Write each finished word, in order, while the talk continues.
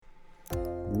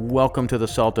Welcome to the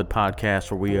Salted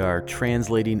Podcast, where we are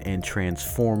translating and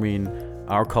transforming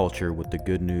our culture with the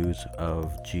good news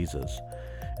of Jesus.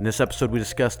 In this episode, we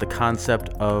discuss the concept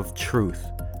of truth.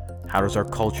 How does our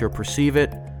culture perceive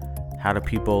it? How do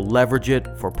people leverage it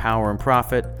for power and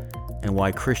profit? And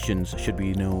why Christians should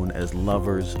be known as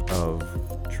lovers of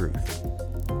truth.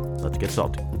 Let's get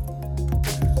salty.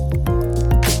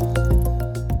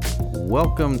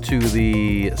 Welcome to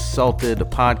the Salted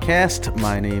Podcast.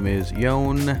 My name is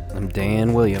Yon. I'm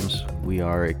Dan Williams. We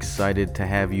are excited to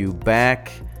have you back.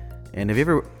 And have you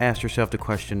ever asked yourself the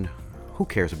question, who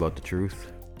cares about the truth?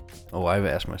 Oh, I've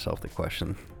asked myself the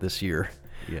question this year.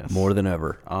 Yes. More than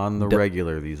ever. On the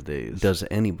regular these days. Does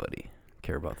anybody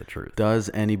care about the truth? Does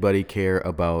anybody care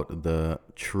about the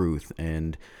truth?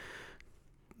 And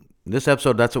this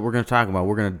episode, that's what we're going to talk about.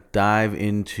 We're going to dive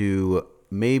into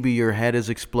maybe your head is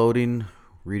exploding,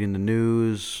 reading the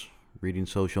news, reading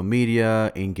social media,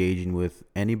 engaging with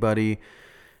anybody,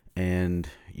 and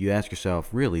you ask yourself,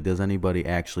 really, does anybody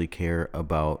actually care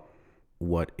about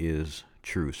what is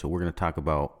true? So we're going to talk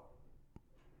about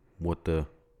what the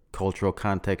cultural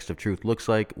context of truth looks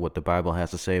like, what the Bible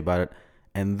has to say about it,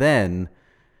 and then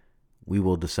we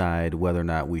will decide whether or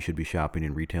not we should be shopping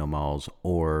in retail malls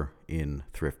or in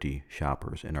thrifty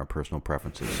shoppers in our personal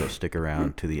preferences. So stick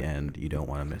around to the end. You don't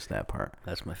want to miss that part.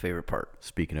 That's my favorite part.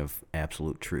 Speaking of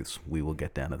absolute truths, we will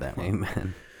get down to that one.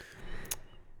 Amen.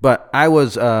 But I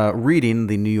was reading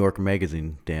the New York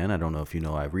Magazine, Dan. I don't know if you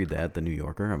know I read that, the New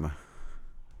Yorker. I'm a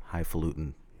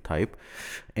highfalutin type.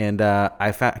 And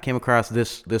I came across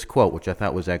this quote, which I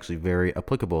thought was actually very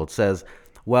applicable. It says,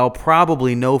 "While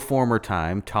probably no former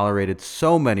time tolerated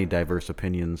so many diverse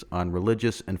opinions on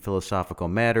religious and philosophical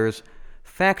matters,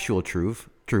 factual truth,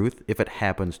 if it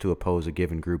happens to oppose a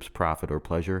given group's profit or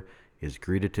pleasure, is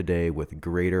greeted today with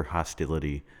greater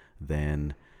hostility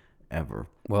than ever."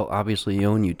 Well, obviously,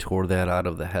 Yon, you tore that out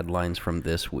of the headlines from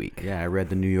this week. Yeah, I read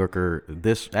the New Yorker. It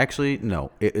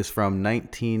is from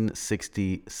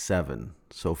 1967.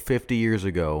 So 50 years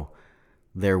ago,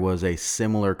 there was a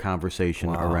similar conversation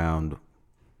around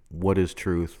what is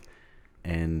truth,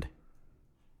 and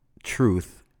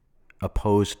truth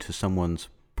opposed to someone's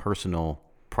personal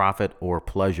profit or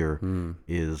pleasure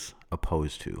is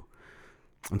opposed to.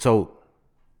 And so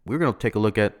we're going to take a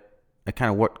look at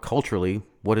kind of what culturally,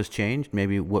 what has changed,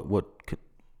 maybe what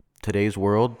today's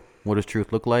world, what does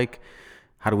truth look like?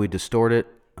 How do we distort it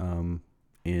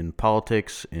in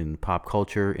politics, in pop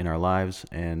culture, in our lives,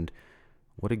 and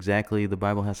what exactly the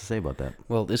Bible has to say about that?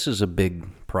 Well, this is a big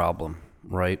problem,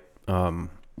 right?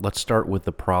 Let's start with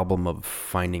the problem of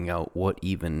finding out what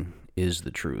even is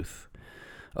the truth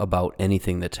about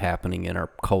anything that's happening in our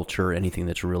culture, anything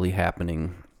that's really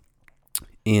happening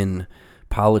in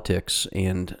politics.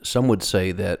 And some would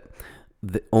say that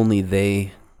only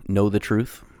they know the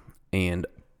truth, and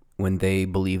when they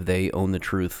believe they own the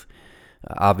truth,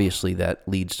 obviously that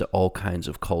leads to all kinds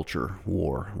of culture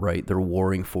war, right? They're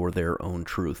warring for their own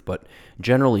truth. But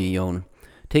generally, Yon,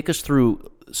 take us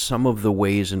through some of the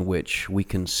ways in which we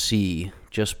can see,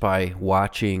 just by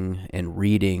watching and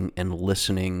reading and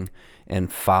listening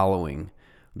and following,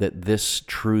 that this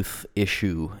truth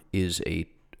issue is a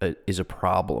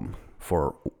problem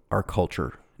for our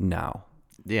culture now.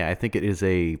 Yeah, I think it is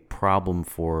a problem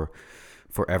for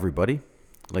everybody.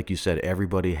 Like you said,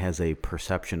 everybody has a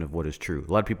perception of what is true.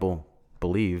 A lot of people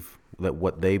believe that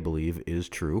what they believe is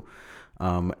true.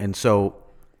 And so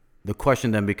the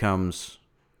question then becomes,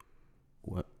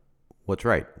 what's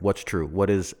right? What's true? What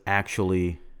is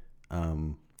actually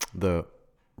the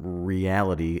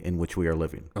reality in which we are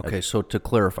living? Okay, so to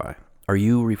clarify, are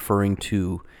you referring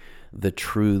to the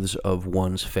truths of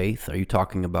one's faith? Are you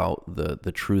talking about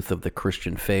the truth of the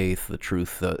Christian faith, the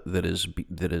truth that is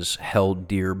held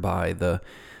dear by the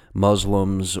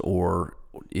Muslims, or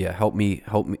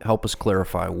help us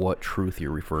clarify what truth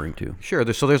you're referring to? Sure.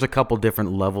 There's a couple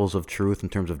different levels of truth in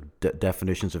terms of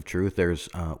definitions of truth. There's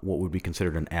what would be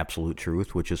considered an absolute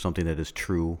truth, which is something that is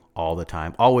true all the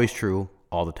time, always true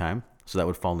all the time. So that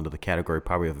would fall into the category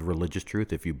probably of religious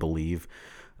truth if you believe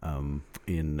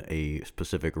in a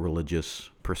specific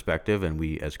religious perspective, and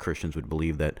we as Christians would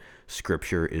believe that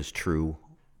Scripture is true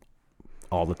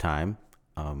all the time,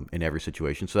 in every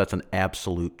situation. So that's an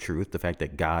absolute truth. The fact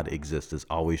that God exists is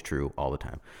always true all the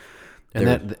time.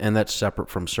 And that's separate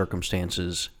from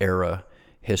circumstances, era,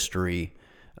 history.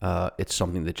 It's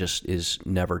something that just is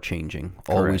never changing,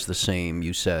 always the same,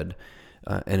 you said,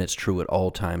 and it's true at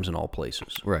all times and all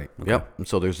places. Right. Okay. Yep. And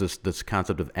so there's this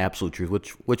concept of absolute truth,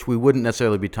 which we wouldn't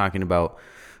necessarily be talking about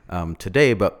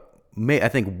today, but I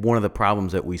think one of the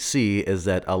problems that we see is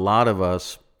that a lot of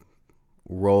us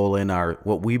roll in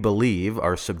what we believe,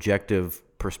 our subjective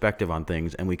perspective on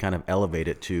things, and we kind of elevate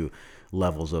it to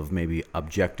levels of maybe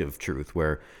objective truth,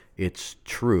 where it's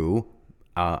true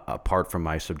apart from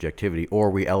my subjectivity, or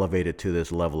we elevate it to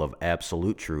this level of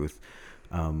absolute truth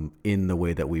in the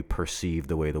way that we perceive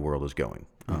the way the world is going.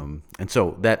 And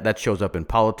so that shows up in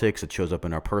politics. It shows up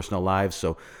in our personal lives.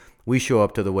 So we show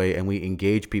up to the way and we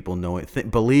engage people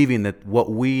believing that what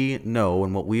we know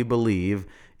and what we believe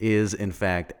is in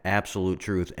fact absolute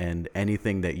truth, and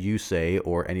anything that you say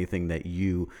or anything that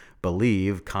you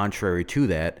believe contrary to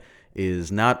that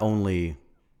is not only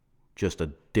just a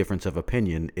difference of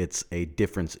opinion, it's a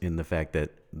difference in the fact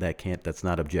that that's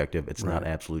not objective, it's not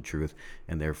absolute truth,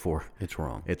 and therefore it's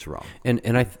wrong. It's wrong.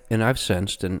 And I've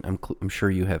sensed, and I'm sure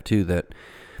you have too, that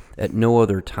at no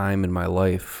other time in my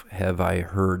life have I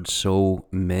heard so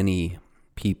many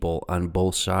people on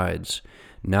both sides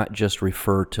not just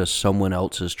refer to someone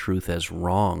else's truth as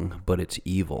wrong, but it's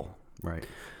evil. Right.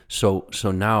 So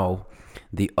now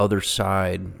the other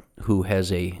side, who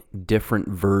has a different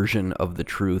version of the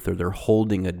truth, or they're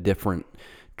holding a different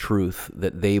truth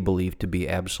that they believe to be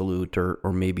absolute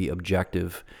or maybe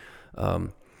objective,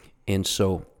 and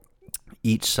so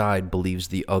each side believes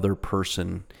the other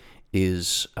person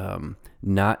is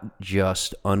not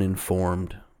just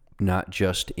uninformed, not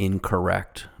just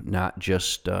incorrect, not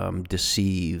just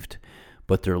deceived,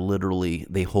 but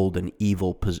they hold an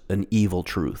evil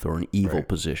truth or an evil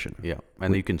position. Yeah,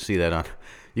 and you can see that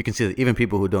even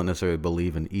people who don't necessarily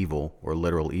believe in evil or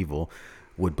literal evil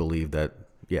would believe that,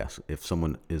 yes, if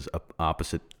someone is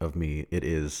opposite of me, it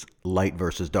is light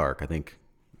versus dark. I think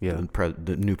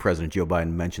the new president, Joe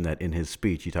Biden, mentioned that in his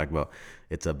speech. He talked about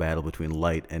it's a battle between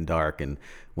light and dark. And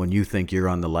when you think you're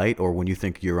on the light, or when you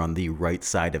think you're on the right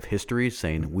side of history,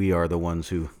 saying we are the ones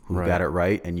who got it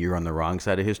right and you're on the wrong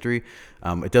side of history,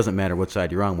 it doesn't matter what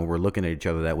side you're on. When we're looking at each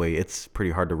other that way, it's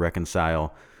pretty hard to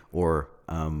reconcile or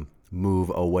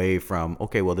move away from,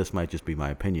 okay, well, this might just be my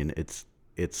opinion.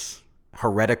 It's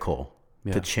heretical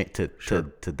to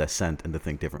dissent and to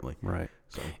think differently. Right.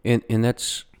 So. And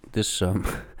that's this,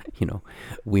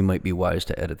 we might be wise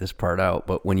to edit this part out,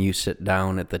 but when you sit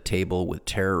down at the table with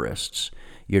terrorists,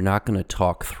 you're not going to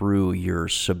talk through your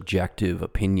subjective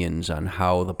opinions on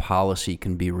how the policy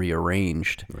can be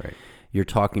rearranged. Right. You're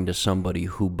talking to somebody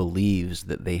who believes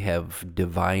that they have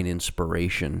divine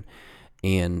inspiration,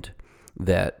 and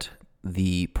that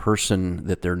the person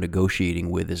that they're negotiating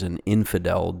with is an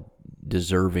infidel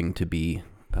deserving to be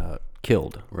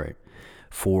killed. Right.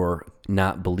 For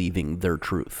not believing their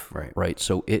truth. Right.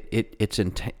 So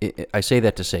I say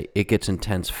that to say it gets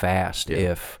intense fast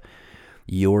if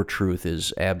your truth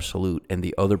is absolute and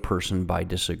the other person, by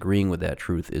disagreeing with that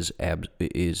truth,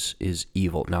 is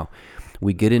evil. Now,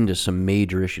 we get into some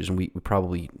major issues, and we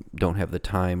probably don't have the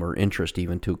time or interest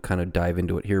even to kind of dive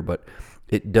into it here, but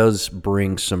it does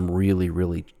bring some really,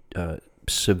 really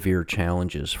severe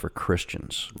challenges for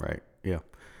Christians. Right. Yeah.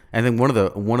 And then one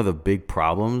of the big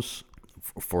problems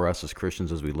for us as Christians,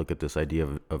 as we look at this idea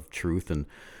of truth and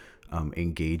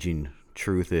engaging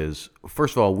truth, is,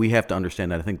 first of all, we have to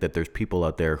understand that I think that there's people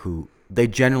out there who they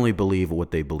generally believe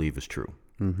what they believe is true,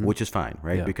 which is fine,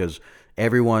 right? Yeah. Because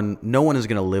no one is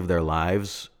going to live their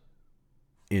lives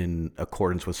in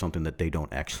accordance with something that they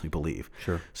don't actually believe.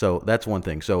 Sure. So that's one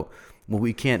thing. So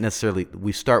we can't necessarily,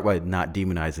 we start by not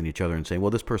demonizing each other and saying,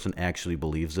 well, this person actually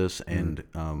believes this, and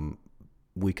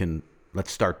let's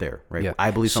start there, right? Yeah.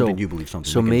 I believe something, you believe something.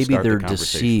 So maybe they're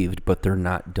deceived, but they're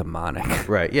not demonic.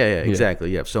 Right. Yeah.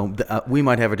 Exactly. Yeah. So we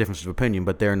might have a difference of opinion,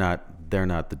 but they're not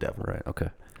the devil. Right. Okay.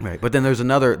 Right. But then there's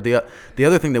the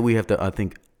other thing that we have to, I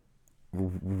think,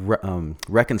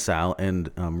 reconcile and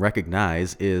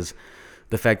recognize is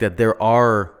the fact that there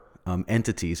are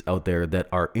entities out there that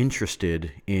are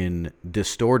interested in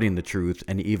distorting the truth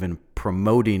and even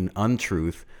promoting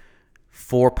untruth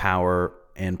for power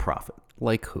and profit.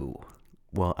 Like who?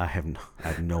 Well, I have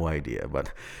no idea,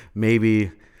 but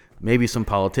maybe some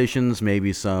politicians,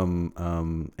 maybe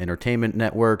some entertainment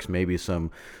networks, maybe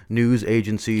some news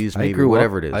agencies, maybe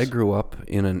whatever it is. I grew up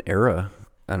in an era,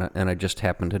 and I just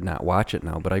happen to not watch it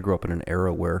now, but I grew up in an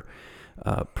era where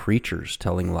preachers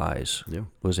telling lies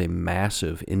was a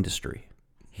massive industry,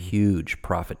 huge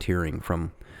profiteering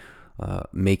from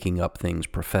making up things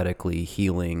prophetically,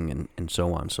 healing, and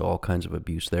so on. So all kinds of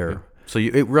abuse there. Yeah. So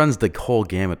it runs the whole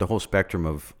gamut, the whole spectrum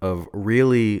of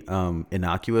really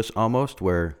innocuous almost,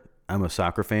 where I'm a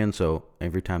soccer fan, so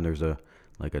every time there's a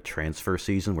transfer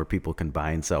season where people can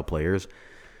buy and sell players,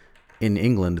 in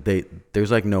England,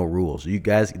 there's like no rules.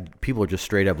 People are just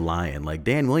straight up lying. Like,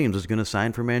 Dan Williams is going to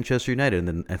sign for Manchester United,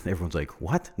 and everyone's like,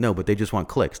 what? No, but they just want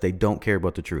clicks. They don't care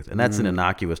about the truth. And that's an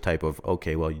innocuous type of,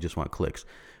 okay, well, you just want clicks.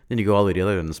 Then you go all the way to the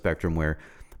other end of the spectrum where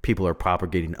people are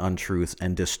propagating untruths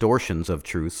and distortions of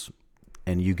truths,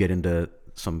 and you get into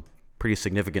some pretty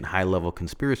significant high-level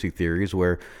conspiracy theories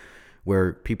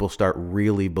where people start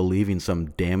really believing some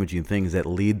damaging things that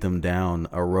lead them down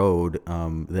a road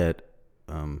that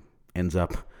ends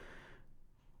up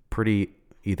pretty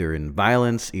either in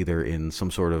violence, either in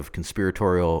some sort of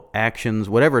conspiratorial actions,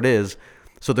 whatever it is.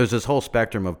 So there's this whole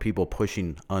spectrum of people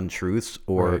pushing untruths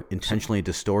or intentionally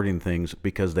distorting things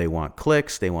because they want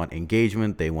clicks, they want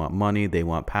engagement, they want money, they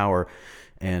want power.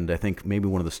 And I think maybe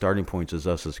one of the starting points is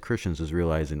us as Christians is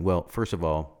realizing, well, first of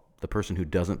all, the person who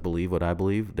doesn't believe what I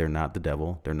believe, they're not the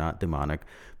devil, they're not demonic,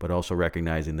 but also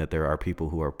recognizing that there are people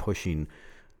who are pushing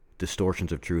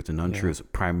distortions of truth and untruths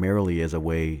primarily as a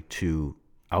way to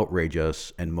outrage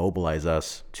us and mobilize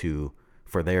us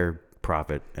for their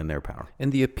profit and their power.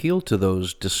 And the appeal to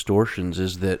those distortions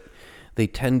is that they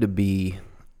tend to be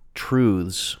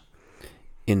truths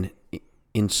in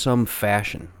some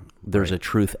fashion. There's a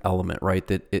truth element, right?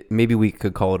 That maybe we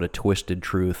could call it a twisted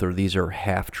truth, or these are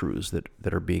half truths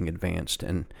that are being advanced,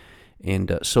 and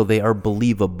so they are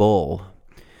believable,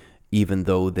 even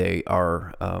though they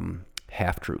are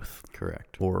half truth.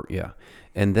 Correct.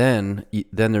 And then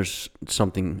there's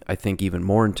something I think even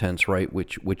more intense, right?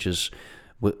 Which is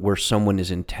where someone is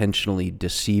intentionally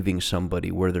deceiving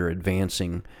somebody, where they're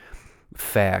advancing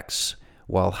facts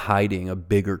while hiding a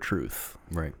bigger truth.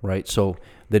 Right. So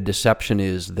the deception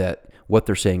is that what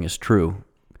they're saying is true,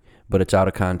 but it's out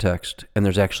of context, and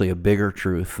there's actually a bigger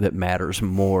truth that matters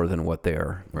more than what they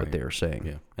are saying.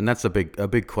 Yeah. And that's a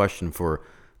big question for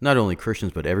not only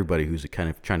Christians but everybody who's kind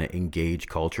of trying to engage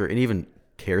culture and even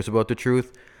cares about the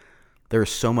truth. There's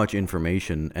so much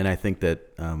information, and I think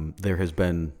that there has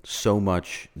been so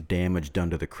much damage done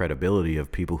to the credibility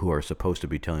of people who are supposed to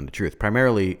be telling the truth.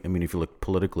 Primarily, I mean, if you look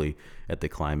politically at the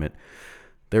climate,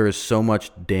 there is so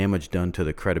much damage done to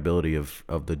the credibility of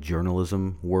the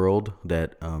journalism world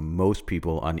that most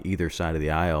people on either side of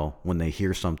the aisle, when they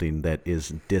hear something that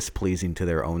is displeasing to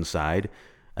their own side,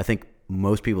 I think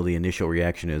most people, the initial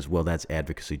reaction is, well, that's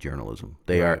advocacy journalism.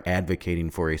 They are advocating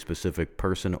for a specific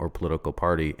person or political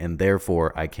party, and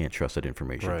therefore I can't trust that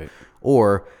information. Right.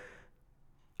 Or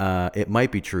it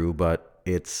might be true, but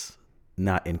it's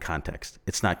not in context.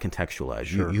 It's not contextualized.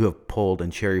 Sure. You have pulled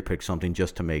and cherry-picked something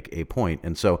just to make a point.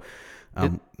 And so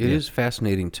it is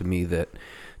fascinating to me that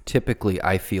typically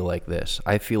I feel like this.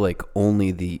 I feel like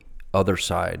only the other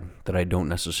side that I don't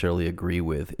necessarily agree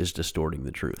with is distorting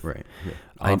the truth. Right. Yeah.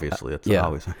 Obviously, that's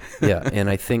always. And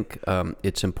I think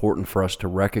it's important for us to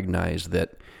recognize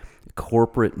that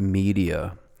corporate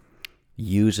media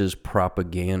uses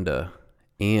propaganda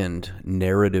and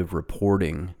narrative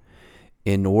reporting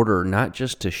in order not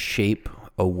just to shape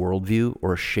a worldview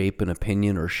or shape an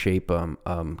opinion or shape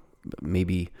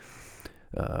maybe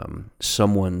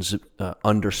someone's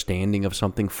understanding of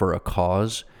something for a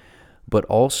cause, but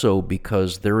also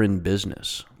because they're in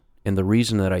business. And the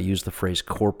reason that I use the phrase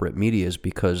corporate media is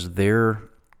because their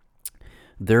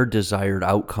desired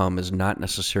outcome is not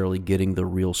necessarily getting the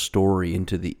real story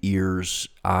into the ears,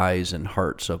 eyes, and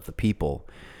hearts of the people.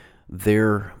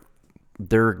 Their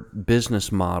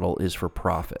business model is for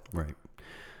profit. Right.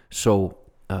 So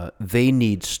they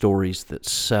need stories that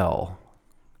sell,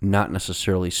 not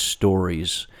necessarily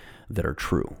stories that are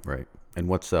true. Right. And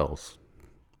what sells?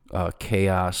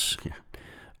 Chaos,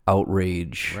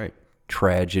 outrage,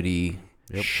 tragedy,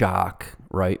 shock,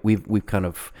 right? We've kind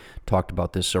of talked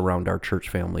about this around our church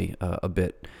family a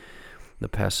bit the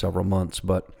past several months,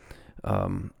 but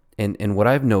and what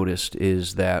I've noticed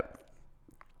is that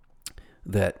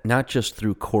not just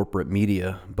through corporate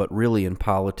media, but really in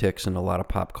politics and a lot of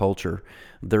pop culture,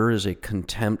 there is a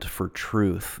contempt for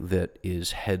truth that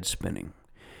is head spinning.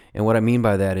 And what I mean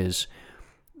by that is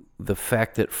the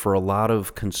fact that for a lot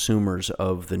of consumers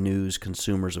of the news,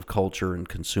 consumers of culture, and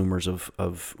consumers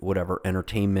of whatever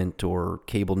entertainment or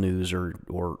cable news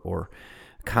or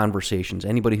conversations,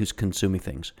 anybody who's consuming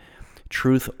things,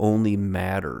 truth only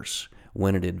matters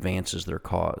when it advances their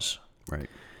cause. Right.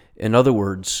 In other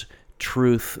words,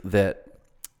 truth that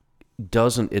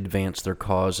doesn't advance their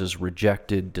cause is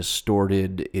rejected,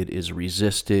 distorted, it is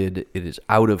resisted, it is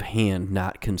out of hand,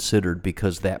 not considered,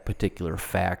 because that particular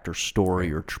fact or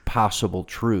story or possible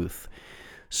truth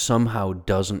somehow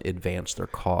doesn't advance their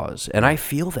cause. And I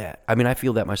feel that. I mean, I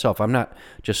feel that myself. I'm not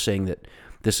just saying that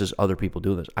this is other people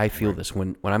doing this. I feel this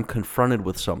when I'm confronted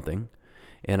with something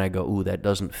and I go, ooh, that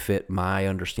doesn't fit my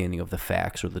understanding of the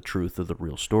facts or the truth of the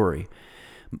real story.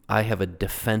 I have a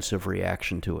defensive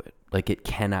reaction to it. Like, it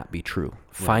cannot be true.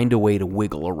 Find a way to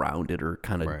wiggle around it or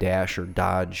kind of dash or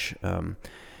dodge.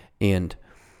 And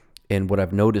what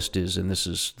I've noticed is, and this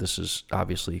is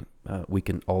obviously we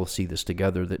can all see this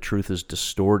together, that truth is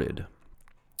distorted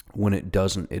when it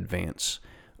doesn't advance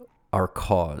our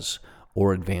cause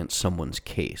or advance someone's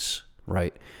case,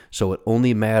 right? So it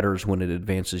only matters when it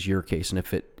advances your case, and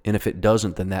if it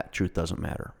doesn't, then that truth doesn't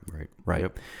matter, right?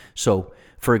 Yep. So,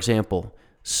 for example,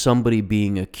 somebody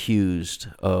being accused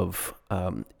of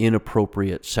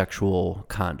inappropriate sexual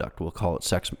conduct, we'll call it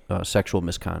sexual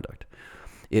misconduct.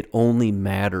 It only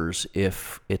matters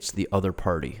if it's the other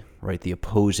party, right? The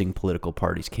opposing political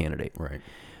party's candidate. Right.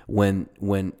 And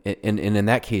in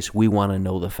that case, we want to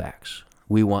know the facts.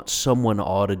 We want someone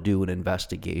ought to do an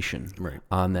investigation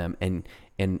on them. And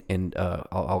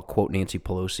I'll quote Nancy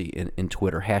Pelosi in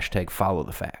Twitter, #follow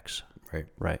the facts.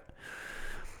 Right.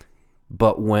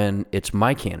 But when it's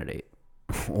my candidate,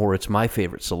 or it's my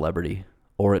favorite celebrity,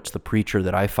 or it's the preacher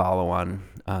that I follow on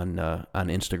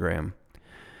Instagram,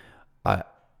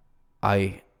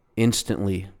 I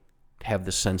instantly have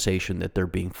the sensation that they're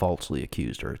being falsely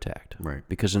accused or attacked. Right.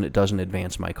 Because then it doesn't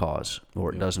advance my cause,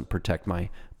 or it doesn't protect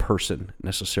my person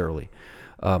necessarily.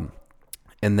 And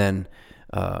then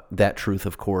that truth,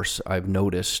 of course, I've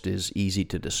noticed is easy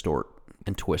to distort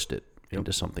and twist it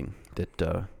into something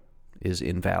that is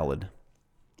invalid.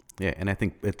 Yeah, and I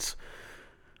think I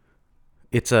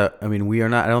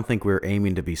don't think we're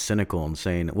aiming to be cynical and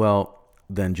saying, well,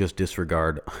 then just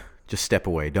disregard, just step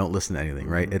away, don't listen to anything,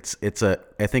 right?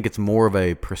 I think it's more of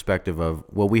a perspective of,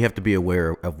 well, we have to be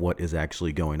aware of what is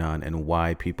actually going on and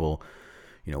why people,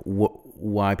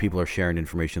 why people are sharing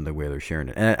information the way they're sharing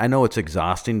it. And I know it's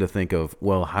exhausting to think of,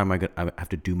 well, how am I going to have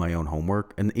to do my own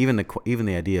homework? And even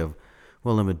the idea of,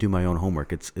 well, I'm going to do my own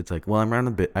homework. It's like, well,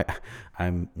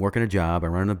 I'm working a job,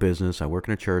 I'm running a business, I work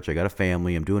in a church, I got a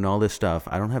family, I'm doing all this stuff.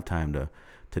 I don't have time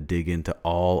to dig into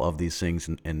all of these things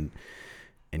and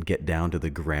get down to the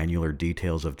granular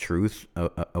details of truth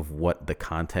of what the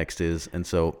context is. And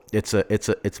so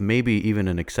it's maybe even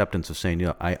an acceptance of saying,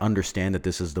 I understand that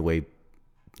this is the way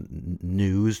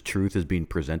truth is being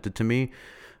presented to me.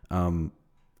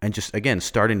 And just, again,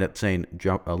 starting at saying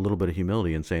a little bit of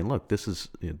humility and saying, look, this is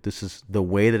the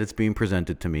way that it's being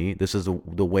presented to me. This is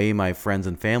the way my friends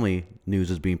and family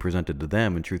news is being presented to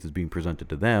them and truth is being presented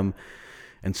to them.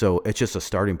 And so it's just a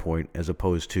starting point as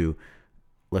opposed to,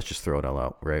 let's just throw it all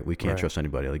out, right? We can't trust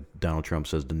anybody. Like Donald Trump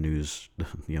says, the news,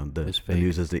 the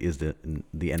news is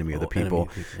the enemy of the people,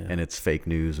 and it's fake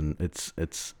news, and it's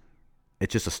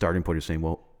just a starting point of saying,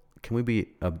 well, can we be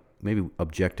maybe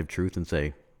objective truth and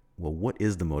say, well, what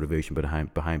is the motivation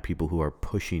behind people who are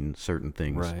pushing certain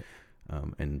things,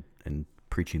 and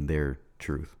preaching their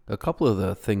truth? A couple of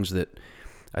the things that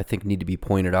I think need to be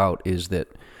pointed out is that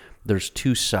there's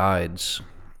two sides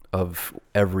of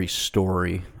every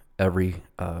story, every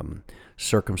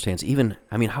circumstance. Even,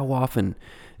 how often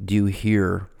do you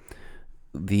hear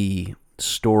the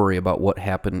story about what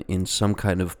happened in some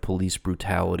kind of police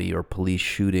brutality or police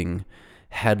shooting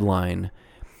headline,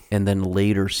 and then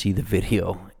later see the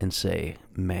video and say,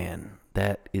 man,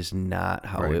 that is not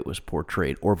how it was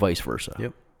portrayed, or vice versa.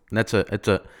 Yep. And it's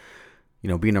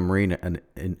being a Marine and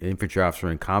an infantry officer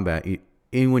in combat,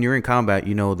 when you're in combat,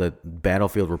 that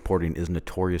battlefield reporting is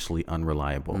notoriously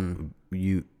unreliable.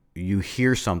 You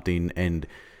hear something and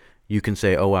you can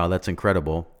say, oh, wow, that's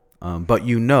incredible. But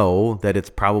that it's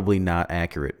probably not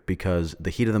accurate because the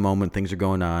heat of the moment, things are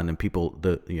going on, and people,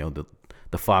 the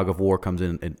fog of war comes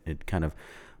in, and it kind of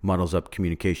muddles up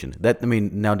communication.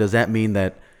 Now does that mean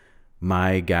that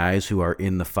my guys who are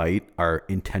in the fight are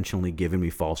intentionally giving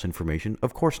me false information?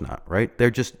 Of course not, right?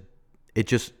 It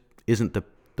just isn't the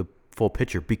full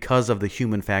picture because of the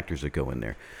human factors that go in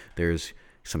there. There's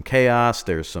some chaos,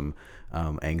 there's some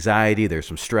anxiety, there's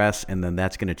some stress, and then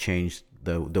that's going to change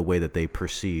the way that they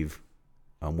perceive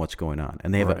what's going on.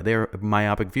 And they're a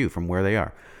myopic view from where they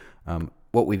are.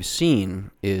 What we've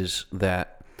seen is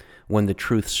that when the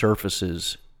truth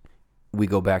surfaces, we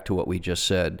go back to what we just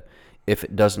said. If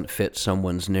it doesn't fit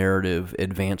someone's narrative,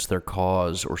 advance their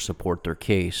cause, or support their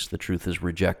case, the truth is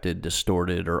rejected,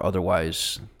 distorted, or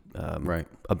otherwise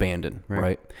abandoned,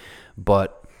 right?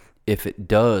 But if it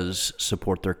does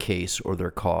support their case or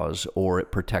their cause, or it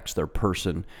protects their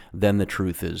person, then the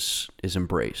truth is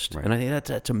embraced. Right. And I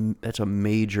think that's a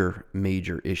major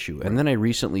issue. Right. And then I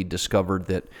recently discovered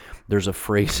that there's a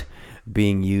phrase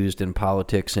being used in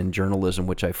politics and journalism,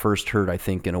 which I first heard, I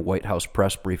think, in a White House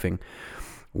press briefing,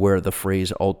 where the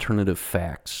phrase alternative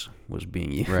facts was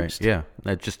being used. Right, yeah.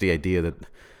 That's just the idea that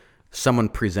someone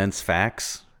presents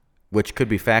facts, which could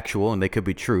be factual and they could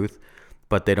be truth,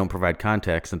 but they don't provide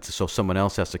context. And so someone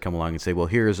else has to come along and say, well,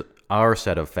 here's our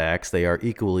set of facts. They are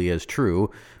equally as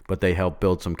true, but they help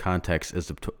build some context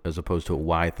as opposed to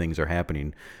why things are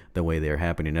happening the way they are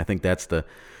happening. And I think that's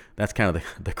that's kind of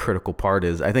the critical part.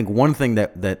 Is I think one thing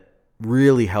that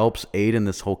really helps aid in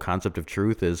this whole concept of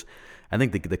truth is, I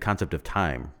think the concept of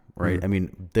time, right? I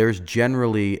mean, there's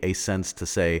generally a sense to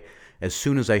say, as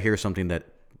soon as I hear something that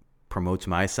promotes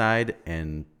my side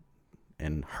and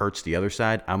hurts the other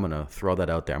side, I'm gonna throw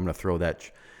that out there. I'm gonna throw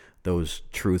those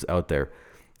truths out there.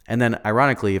 And then,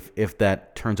 ironically, if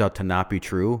that turns out to not be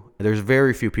true, there's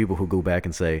very few people who go back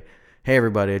and say, "Hey,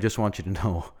 everybody, I just want you to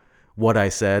know what I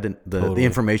said and the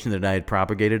information that I had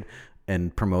propagated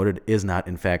and promoted is not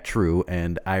in fact true,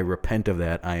 and I repent of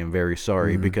that. I am very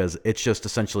sorry," because it's just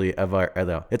essentially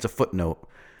it's a footnote,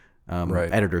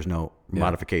 editor's note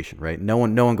modification, right? No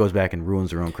one goes back and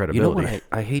ruins their own credibility. You know what?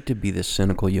 I hate to be this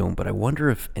cynical, Yon, but I wonder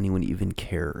if anyone even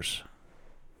cares.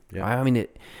 Yeah. I mean,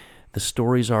 the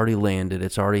story's already landed.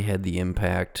 It's already had the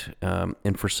impact,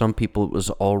 and for some people, it was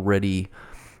already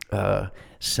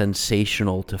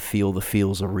sensational to feel the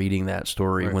feels of reading that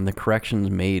story. Right. When the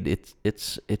correction's made,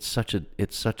 it's such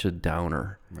a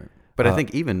downer. Right. But I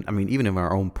think even in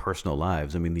our own personal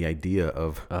lives, I mean, the idea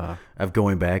of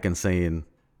going back and saying,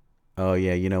 "Oh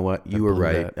yeah, you know what? You were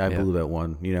right. I blew that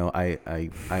one. You know,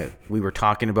 we were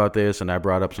talking about this, and I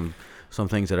brought up some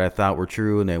things that I thought were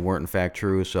true, and they weren't in fact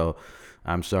true. So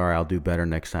I'm sorry. I'll do better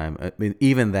next time." I mean,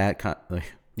 even that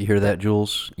you hear that,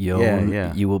 Jules? Yon,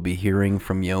 yeah. You will be hearing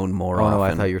from Yon more often. Oh, no,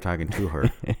 I thought you were talking to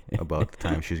her about the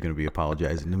time she's going to be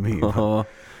apologizing to me.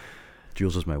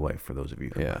 Jules is my wife, for those of you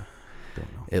who don't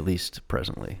know. At least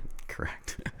presently.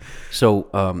 Correct.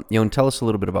 So, Yon, tell us a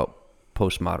little bit about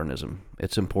postmodernism.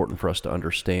 It's important for us to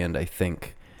understand, I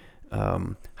think,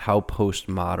 how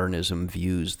postmodernism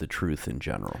views the truth in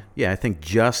general. Yeah, I think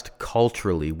just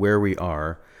culturally where we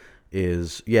are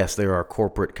is, yes, there are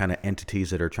corporate kind of entities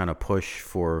that are trying to push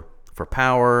for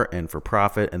power and for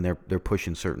profit, and they're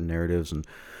pushing certain narratives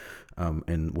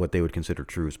and what they would consider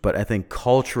truths. But I think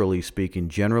culturally speaking,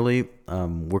 generally,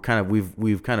 we're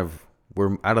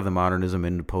out of the modernism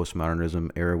into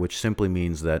postmodernism era, which simply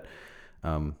means that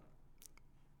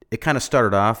it kind of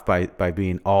started off by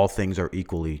being all things are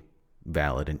equally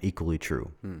valid and equally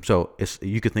true. So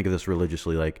you could think of this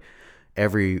religiously, like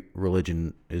every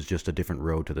religion is just a different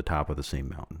road to the top of the same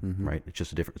mountain, right? It's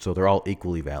just so they're all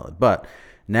equally valid. But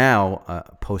now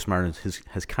postmodernism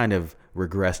has kind of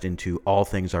regressed into all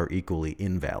things are equally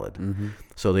invalid.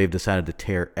 So they've decided to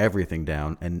tear everything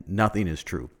down, and nothing is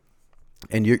true.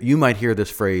 And you might hear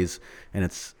this phrase, and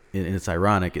it's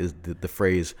ironic, is the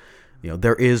phrase,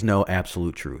 there is no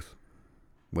absolute truth,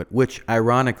 which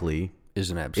ironically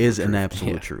is an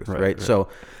absolute truth, right?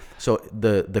 So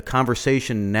the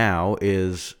conversation now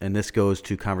is, and this goes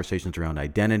to conversations around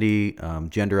identity,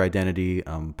 gender identity,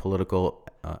 political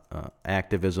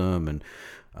activism, and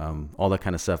all that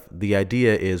kind of stuff. The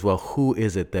idea is, well, who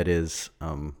is it that is,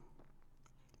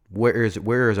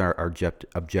 where is our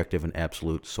objective and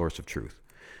absolute source of truth?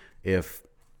 If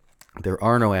there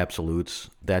are no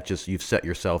absolutes, that just, you've set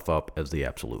yourself up as the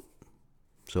absolute.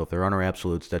 So if there are no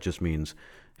absolutes, that just means,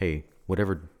 hey,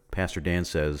 whatever Pastor Dan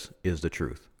says is the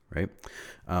truth. Right?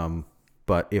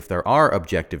 But if there are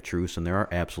objective truths and there are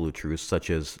absolute truths, such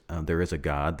as there is a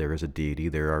God, there is a deity,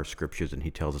 there are scriptures, and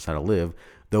he tells us how to live,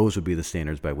 those would be the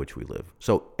standards by which we live.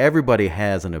 So everybody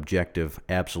has an objective,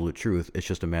 absolute truth. It's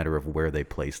just a matter of where they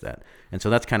place that. And so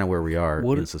that's kind of where we are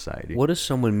in society. What does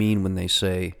someone mean when they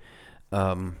say,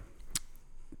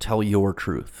 tell your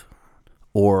truth?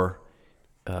 Or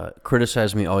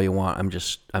criticize me all you want. I'm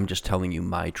just telling you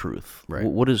my truth. Right.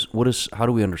 How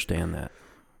do we understand that?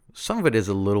 Some of it is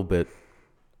a little bit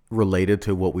related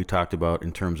to what we talked about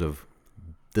in terms of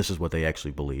this is what they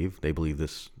actually believe. They believe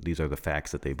these are the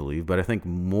facts that they believe. But I think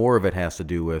more of it has to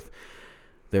do with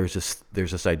there's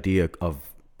this idea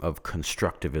of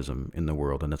constructivism in the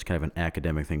world, and that's kind of an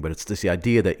academic thing, but it's this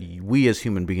idea that we as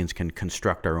human beings can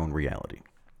construct our own reality.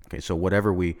 Okay, so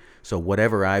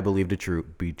whatever I believe to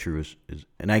be true is,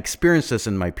 and I experienced this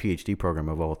in my PhD program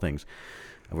of all things.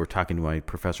 We're talking to my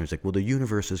professor. He's like, "Well, the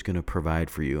universe is going to provide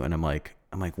for you," and I'm like,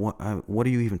 what are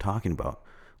you even talking about?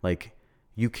 Like,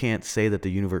 you can't say that the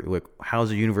universe. Like, how's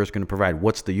the universe going to provide?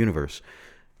 What's the universe?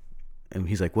 And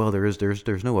he's like, "Well,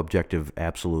 there's no objective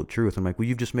absolute truth." I'm like, "Well,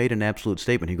 you've just made an absolute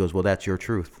statement." He goes, "Well, that's your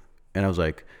truth," and I was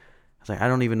like, I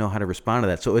don't even know how to respond to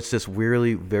that. So it's this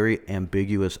really very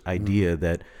ambiguous idea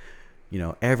that,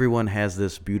 everyone has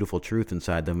this beautiful truth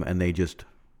inside them, and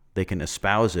they can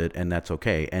espouse it, and that's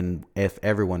okay. And if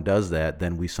everyone does that,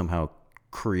 then we somehow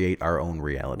create our own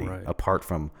reality apart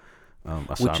from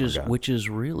a sovereign God. Which is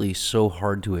really so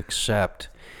hard to accept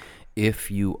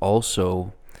if you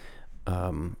also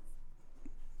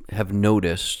have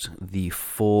noticed the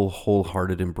full,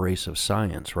 wholehearted embrace of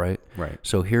science, right? Right.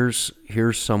 So here's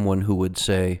someone who would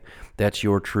say that's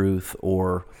your truth,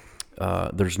 or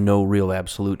there's no real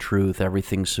absolute truth.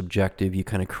 Everything's subjective. You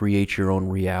kind of create your own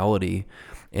reality,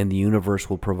 and the universe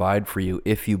will provide for you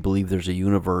if you believe there's a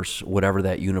universe, whatever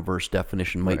that universe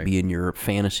definition might be in your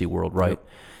fantasy world, right? Yep.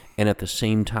 And at the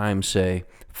same time say,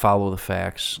 follow the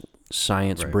facts.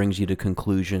 Science brings you to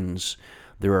conclusions.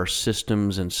 There are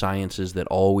systems and sciences that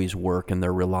always work, and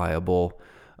they're reliable.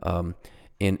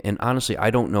 And honestly, I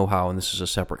don't know how, and this is a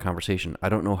separate conversation, I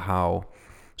don't know how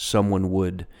someone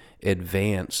would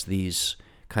advance these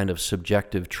kind of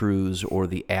subjective truths or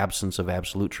the absence of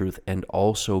absolute truth and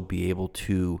also be able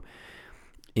to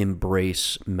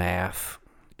embrace math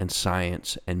and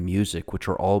science and music, which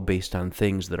are all based on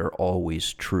things that are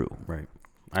always true. Right.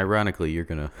 Ironically, you're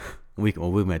going to,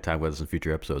 we might talk about this in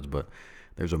future episodes, but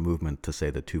there's a movement to say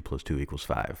that 2 + 2 =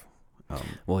 5.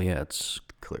 Well, yeah, it's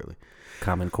clearly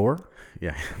Common Core.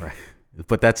 Yeah, right.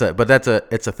 But it's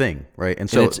a thing, right? And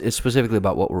so it's specifically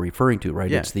about what we're referring to, right?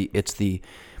 Yeah.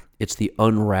 It's the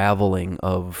unraveling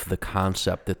of the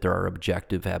concept that there are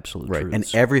objective absolute truths.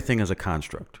 And everything is a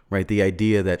construct, right? The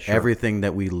idea that everything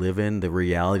that we live in, the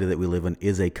reality that we live in,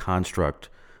 is a construct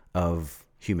of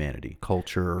humanity,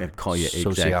 culture,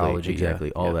 sociology,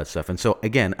 exactly, all that stuff. And so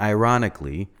again,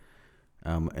 ironically,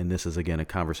 and this is again a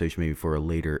conversation maybe for a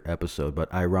later episode,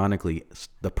 but ironically,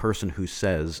 the person who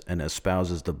says and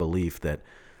espouses the belief that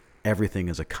everything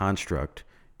is a construct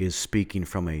is speaking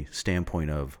from a standpoint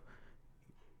of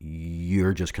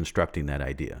you're just constructing that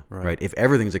idea, right? If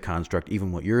everything's a construct,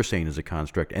 even what you're saying is a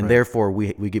construct, and therefore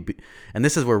we get, and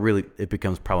this is where really it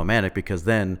becomes problematic, because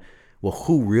then, well,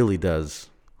 who really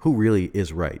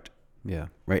is right? Yeah.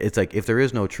 Right? It's like if there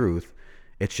is no truth,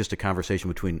 it's just a conversation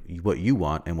between what you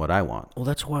want and what I want. Well,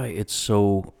 that's why it's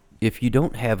so, if you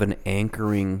don't have an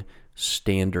anchoring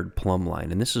standard plumb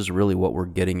line, and this is really what we're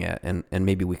getting at, and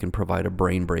maybe we can provide a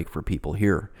brain break for people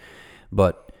here,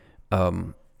 but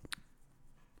and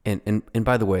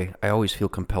by the way, I always feel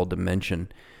compelled to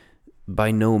mention, by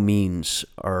no means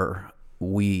are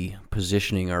we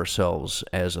positioning ourselves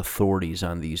as authorities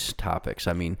on these topics.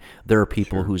 I mean, there are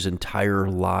people whose entire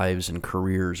lives and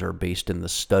careers are based in the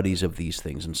studies of these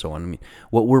things and so on. I mean,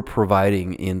 what we're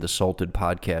providing in the Salted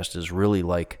Podcast is really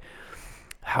like,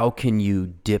 how can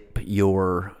you dip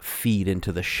your feet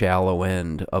into the shallow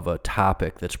end of a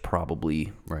topic that's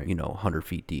probably 100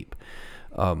 feet deep?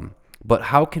 But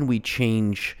how can we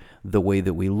change the way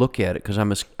that we look at it? Because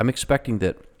I'm expecting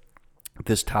that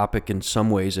this topic, in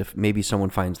some ways, if maybe someone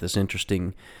finds this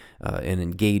interesting and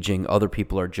engaging, other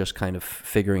people are just kind of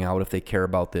figuring out if they care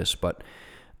about this. But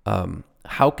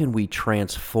how can we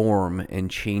transform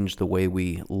and change the way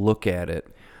we look at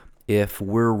it if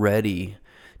we're ready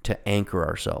to anchor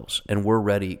ourselves, and we're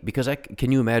ready? Because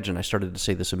can you imagine, I started to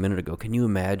say this a minute ago, can you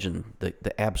imagine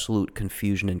the absolute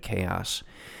confusion and chaos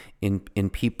in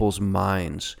people's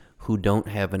minds who don't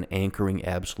have an anchoring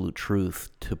absolute truth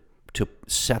to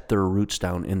set their roots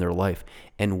down in their life?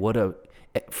 And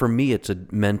for me, it's a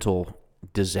mental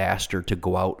disaster to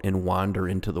go out and wander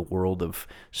into the world of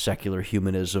secular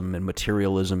humanism and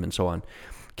materialism and so on.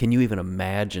 Can you even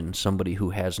imagine somebody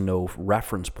who has no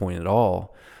reference point at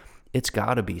all? It's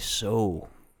got to be so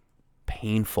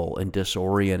painful and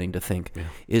disorienting to think,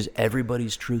 is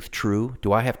everybody's truth true?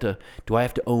 Do I have to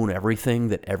own everything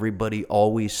that everybody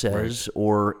always says? Right.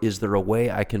 Or is there a way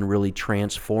I can really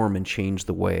transform and change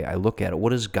the way I look at it?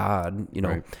 What is God, in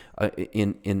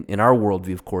our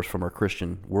worldview, of course, from our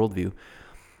Christian worldview,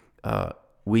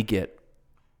 we get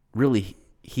really,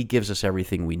 he gives us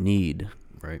everything we need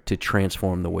to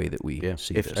transform the way that we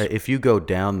see this. If you go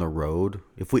down the road,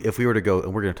 if we were to go,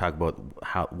 and we're going to talk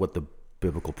about what the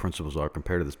biblical principles are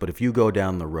compared to this, but if you go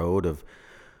down the road of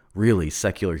really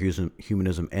secular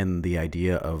humanism and the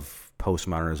idea of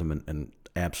postmodernism and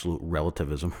absolute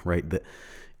relativism, right?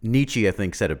 Nietzsche, I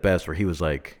think, said it best, where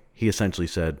he essentially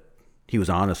said, he was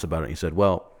honest about it. He said,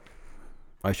 well,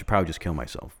 I should probably just kill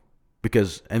myself,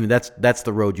 because I mean that's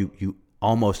the road you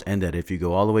almost end at if you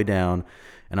go all the way down.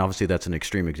 And obviously that's an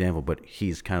extreme example, but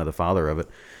he's kind of the father of it,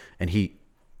 and he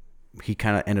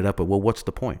kind of ended up at, well, what's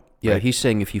the point? Yeah, right? He's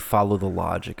saying if you follow the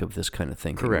logic of this kind of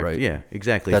thinking, correct? Right? Yeah,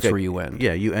 exactly. That's where you end.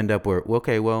 Yeah, you end up where,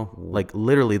 like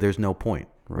literally, there's no point,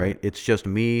 right? It's just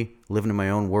me living in my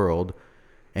own world,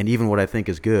 and even what I think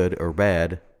is good or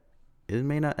bad, it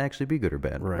may not actually be good or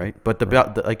bad, right?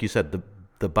 But like you said,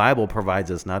 the Bible provides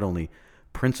us not only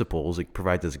principles, it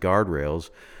provides us guardrails,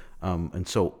 and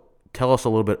so. Tell us a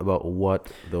little bit about what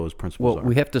those principles are. Well,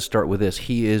 we have to start with this.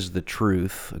 He is the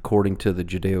truth, according to the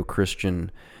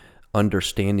Judeo-Christian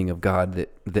understanding of God,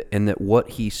 that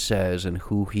what he says and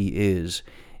who he is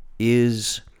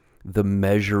the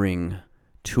measuring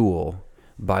tool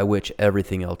by which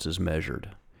everything else is measured.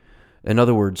 In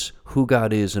other words, who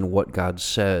God is and what God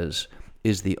says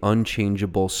is the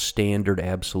unchangeable standard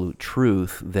absolute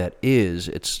truth that is.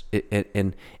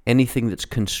 And anything that's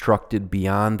constructed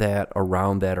beyond that,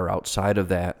 around that, or outside of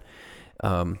that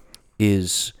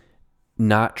is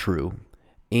not true.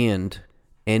 And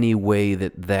any way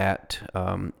that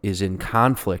is in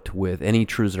conflict with, any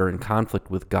truths that are in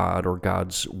conflict with God or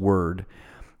God's word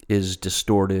is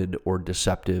distorted or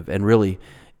deceptive. And really,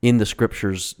 in the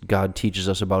scriptures, God teaches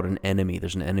us about an enemy.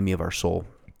 There's an enemy of our soul.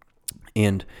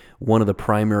 And one of the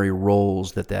primary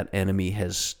roles that enemy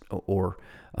has, or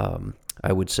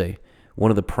I would say,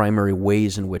 one of the primary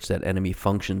ways in which that enemy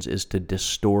functions is to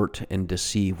distort and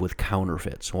deceive with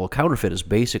counterfeits. Well, a counterfeit is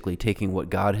basically taking what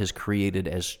God has created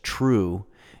as true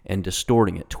and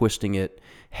distorting it, twisting it,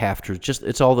 half-truths.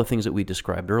 It's all the things that we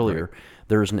described earlier. Right.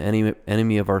 There is an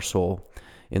enemy of our soul.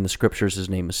 In the scriptures, his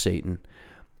name is Satan.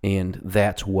 And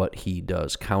that's what he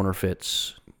does.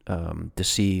 Counterfeits,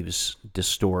 deceives,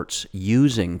 distorts,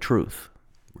 using truth.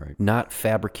 Right. Not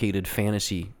fabricated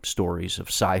fantasy stories of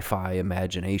sci-fi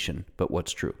imagination, but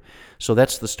what's true. So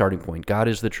that's the starting point. God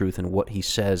is the truth, and what he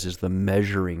says is the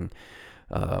measuring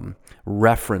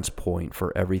reference point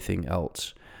for everything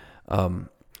else.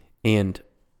 And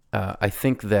I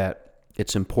think that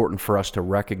it's important for us to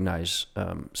recognize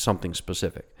something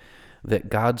specific. That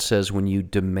God says when you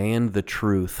demand the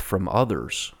truth from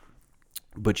others,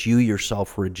 but you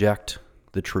yourself reject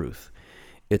the truth,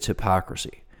 it's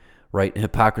hypocrisy, right?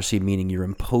 Hypocrisy meaning you're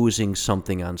imposing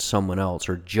something on someone else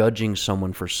or judging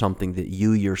someone for something that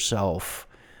you yourself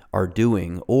are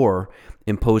doing, or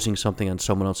imposing something on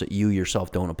someone else that you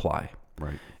yourself don't apply.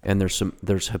 Right. And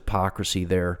there's hypocrisy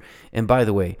there. And by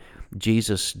the way,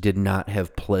 Jesus did not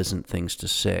have pleasant things to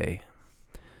say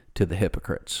to the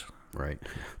hypocrites. Right.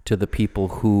 To the people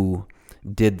who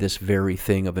did this very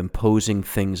thing of imposing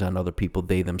things on other people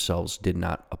they themselves did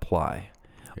not apply,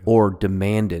 or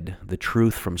demanded the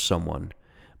truth from someone,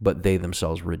 but they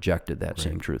themselves rejected that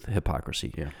same truth.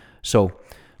 Hypocrisy. Yeah. So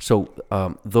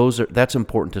that's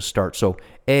important to start. So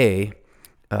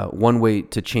one way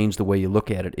to change the way you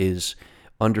look at it is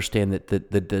understand that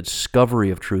the discovery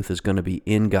of truth is going to be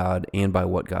in God and by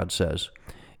what God says,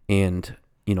 and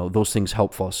those things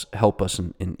help us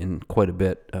in quite a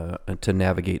bit to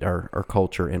navigate our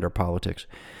culture and our politics.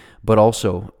 But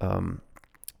also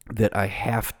that I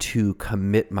have to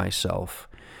commit myself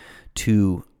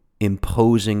to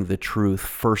imposing the truth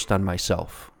first on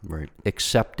myself. Right.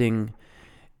 Accepting,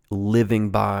 living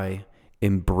by,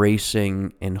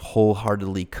 embracing, and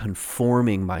wholeheartedly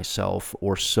conforming myself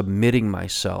or submitting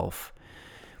myself,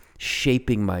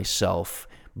 shaping myself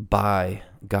by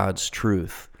God's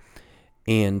truth.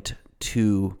 And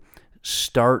to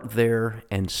start there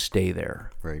and stay there,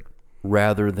 right?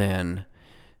 Rather than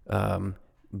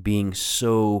being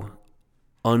so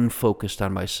unfocused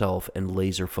on myself and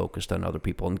laser focused on other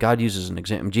people. And God uses an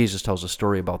example. Jesus tells a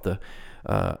story about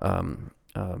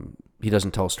he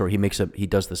doesn't tell a story. He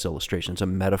does this illustration. It's a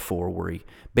metaphor where he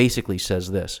basically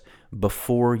says this: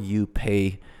 before you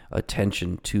pay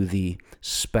attention to the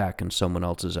speck in someone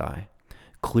else's eye,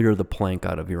 clear the plank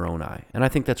out of your own eye. And I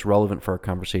think that's relevant for our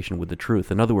conversation with the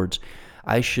truth. In other words,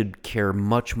 I should care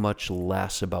much, much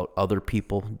less about other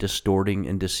people distorting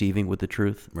and deceiving with the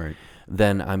truth, right,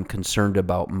 than I'm concerned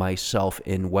about myself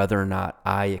in whether or not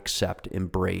I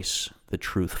embrace the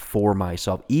truth for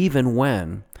myself, even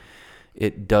when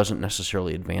it doesn't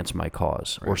necessarily advance my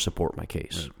cause or support my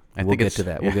case. Right. We'll get to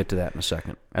that. Yeah. We'll get to that in a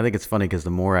second. I think it's funny because the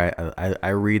more I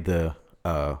read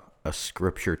a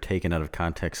scripture taken out of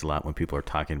context a lot when people are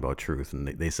talking about truth, and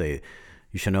they say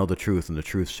you shall know the truth and the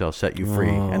truth shall set you free,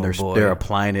 and they're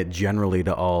applying it generally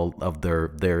to all of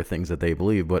their things that they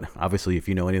believe. But obviously, if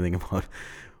you know anything about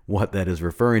what that is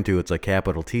referring to, it's a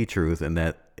capital T truth, and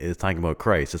that is talking about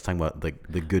Christ. It's talking about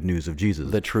the good news of Jesus,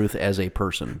 the truth as a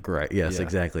person. Correct. Yes, yeah.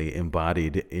 Exactly.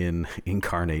 Incarnate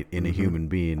in a human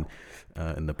being,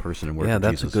 in the person and work of Jesus.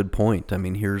 Yeah, that's a good point. I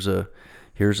mean, here's a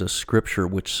scripture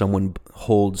which someone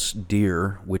holds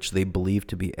dear, which they believe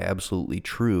to be absolutely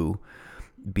true,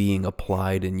 being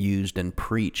applied and used and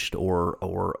preached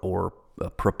or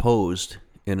proposed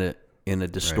in a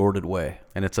distorted way.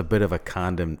 And it's a bit of a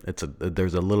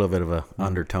there's a little bit of a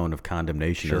undertone of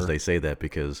condemnation as they say that,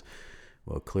 because,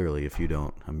 well, clearly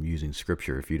I'm using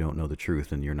scripture, if you don't know the truth,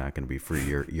 then you're not going to be free.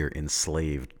 You're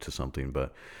enslaved to something.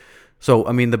 But so,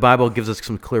 I mean, the Bible gives us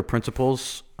some clear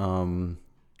principles.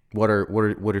 What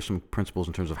are some principles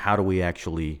in terms of how do we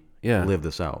actually live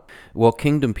this out? Well,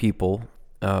 kingdom people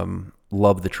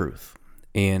love the truth.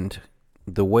 And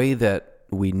the way that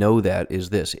we know that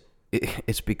is this.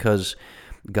 It's because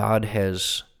God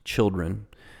has children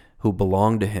who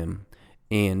belong to him.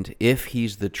 And if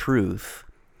he's the truth,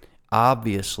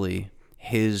 obviously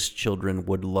his children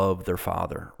would love their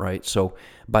Father, right? So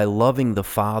by loving the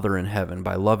Father in heaven,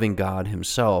 by loving God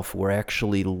himself, we're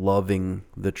actually loving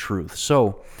the truth.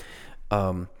 So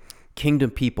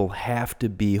kingdom people have to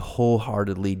be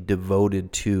wholeheartedly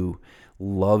devoted to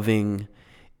loving,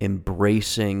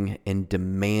 embracing, and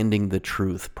demanding the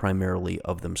truth primarily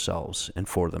of themselves and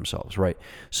for themselves, right?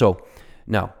 So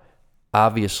now,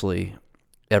 obviously,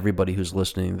 everybody who's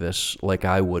listening to this, like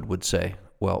I would say,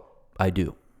 well, I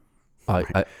do.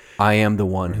 I am the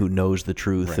one who knows the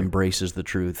truth, embraces the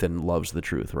truth, and loves the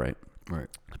truth, right? Right.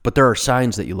 But there are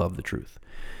signs that you love the truth.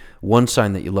 One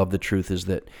sign that you love the truth is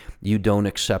that you don't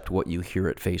accept what you hear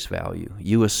at face value.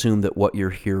 You assume that what you're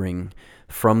hearing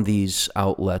from these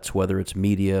outlets, whether it's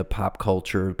media, pop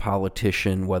culture,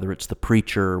 politician, whether it's the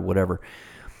preacher, whatever,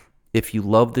 if you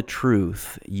love the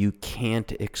truth, you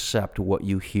can't accept what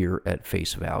you hear at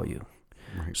face value.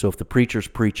 Right. So if the preacher's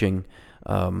preaching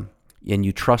and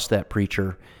you trust that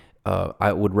preacher,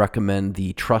 I would recommend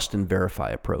the trust and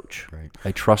verify approach. Right.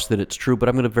 I trust that it's true, but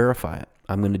I'm going to verify it.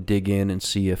 I'm going to dig in and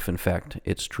see if, in fact,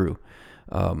 it's true.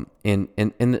 And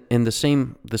the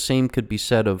same could be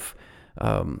said of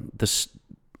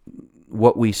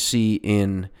what we see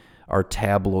in our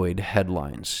tabloid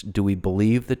headlines. Do we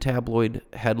believe the tabloid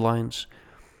headlines?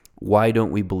 Why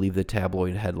don't we believe the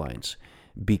tabloid headlines?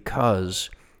 Because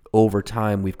over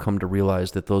time we've come to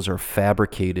realize that those are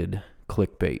fabricated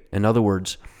clickbait. In other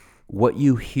words, what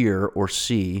you hear or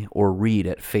see or read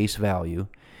at face value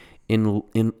in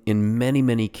many,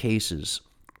 many cases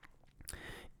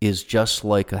is just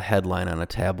like a headline on a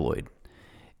tabloid.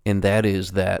 And that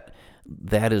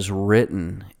is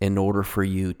written in order for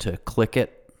you to click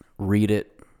it, read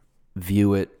it,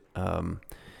 view it.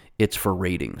 It's for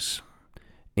ratings.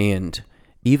 And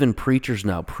even preachers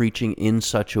now preaching in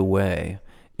such a way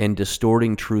and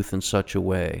distorting truth in such a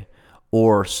way,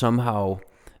 or somehow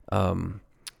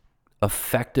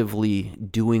effectively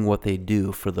doing what they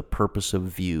do for the purpose of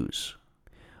views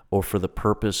or for the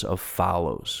purpose of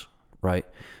follows, right?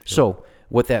 Yep. So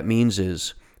what that means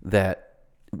is that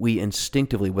we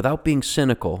instinctively, without being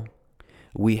cynical,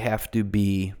 we have to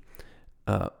be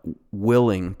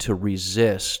willing to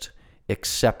resist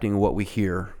accepting what we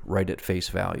hear right at face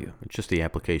value. It's just the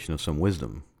application of some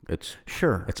wisdom. It's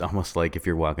almost like if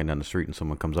you're walking down the street and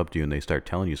someone comes up to you and they start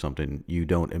telling you something, you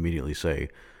don't immediately say,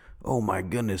 "Oh my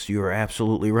goodness, you are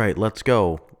absolutely right. Let's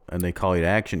go." And they call you to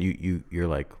action. You're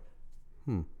like,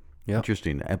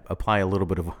 interesting. Apply a little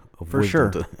bit of for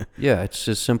wisdom sure. Yeah, it's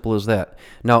as simple as that.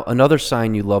 Now, another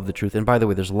sign you love the truth, and by the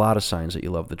way, there's a lot of signs that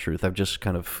you love the truth. I've just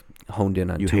kind of honed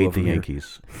in on you two hate of them the here.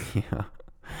 Yankees. Yeah.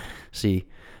 See,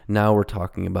 now we're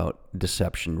talking about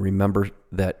deception. Remember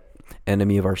that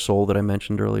enemy of our soul that I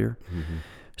mentioned earlier? Mm-hmm.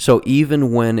 So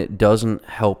even when it doesn't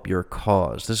help your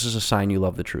cause, this is a sign you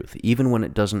love the truth. Even when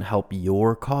it doesn't help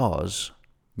your cause,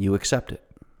 you accept it.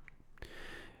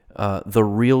 The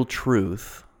real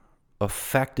truth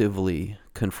effectively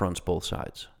confronts both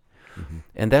sides. Mm-hmm.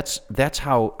 And that's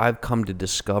how I've come to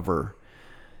discover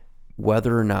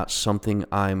whether or not something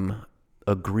I'm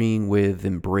agreeing with,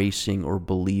 embracing, or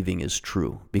believing is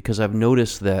true. Because I've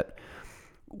noticed that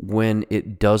when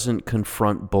it doesn't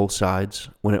confront both sides,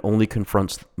 when it only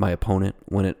confronts my opponent,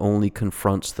 when it only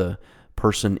confronts the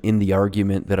person in the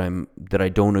argument that I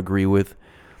don't agree with,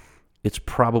 it's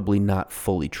probably not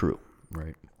fully true.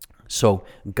 Right. So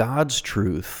God's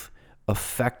truth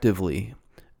effectively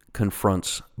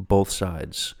confronts both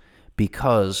sides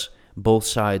because both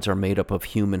sides are made up of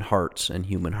human hearts, and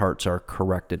human hearts are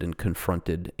corrected and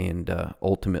confronted and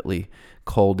ultimately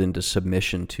called into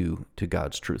submission to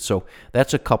God's truth. So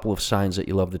that's a couple of signs that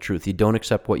you love the truth. You don't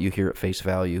accept what you hear at face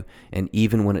value, and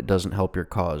even when it doesn't help your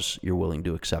cause, you're willing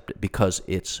to accept it because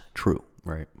it's true.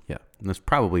 Right. Yeah. And there's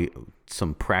probably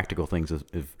some practical things of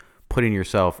putting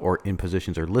yourself or in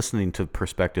positions or listening to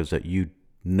perspectives that you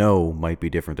know might be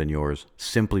different than yours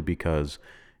simply because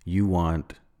you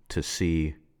want to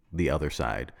see the other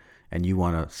side, and you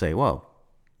want to say, well,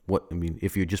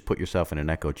 if you just put yourself in an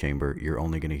echo chamber, you're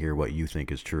only going to hear what you think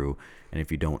is true. And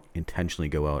if you don't intentionally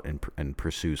go out and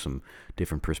pursue some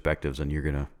different perspectives, then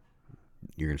you're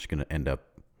just going to end up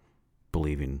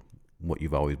believing what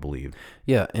you've always believed.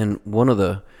 Yeah. And one of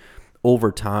the,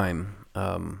 over time,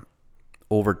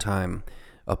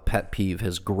 a pet peeve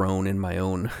has grown in my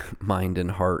own mind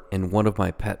and heart. And one of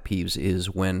my pet peeves is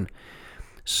when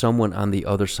someone on the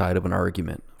other side of an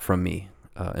argument from me,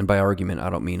 and by argument, I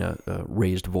don't mean a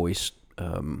raised voice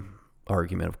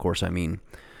argument. Of course, I mean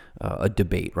a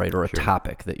debate, right, or a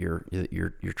topic that you're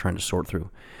trying to sort through.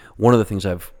 One of the things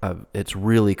it's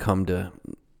really come to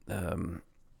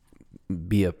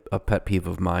be a pet peeve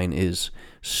of mine is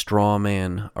straw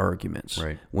man arguments.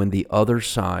 Right. When the other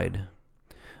side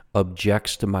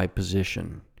objects to my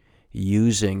position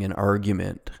using an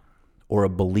argument or a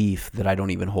belief that I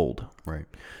don't even hold. Right.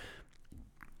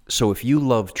 So if you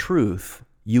love truth,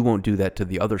 you won't do that to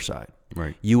the other side.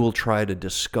 Right. You will try to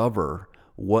discover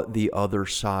what the other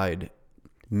side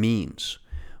means,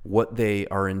 what they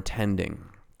are intending,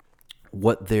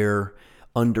 what their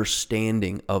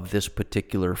understanding of this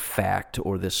particular fact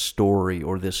or this story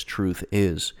or this truth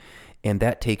is. And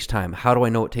that takes time. How do I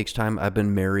know it takes time? I've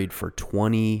been married for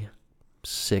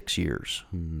 26 years.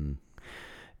 Mm-hmm.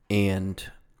 And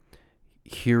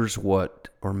here's what,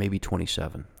 or maybe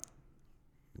 27.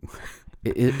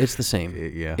 It's the same.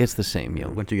 Yeah. It's the same. You know,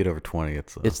 Once you get over 20,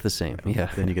 it's the same. Yeah.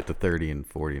 Then you get to 30 and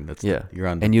 40, and that's Yeah. you're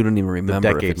on and you don't even the remember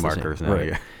if decade it's the same. markers now. Right.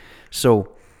 Yeah.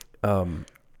 So,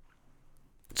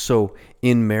 so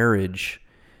in marriage,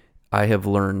 I have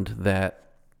learned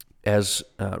that as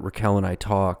Raquel and I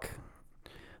talk,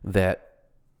 that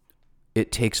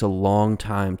it takes a long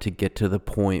time to get to the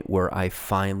point where I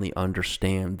finally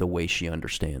understand the way she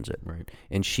understands it. Right.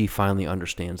 And she finally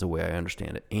understands the way I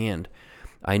understand it. And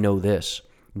I know this,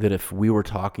 that if we were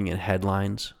talking in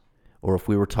headlines or if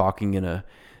we were talking in a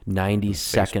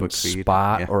 90-second Facebook feed.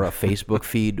 spot Yeah. or a Facebook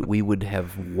feed, we would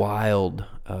have wild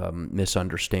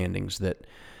misunderstandings.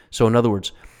 So in other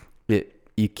words,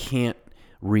 you can't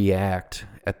react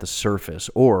at the surface,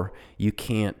 or you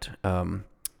can't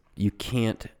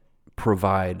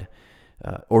provide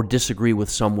or disagree with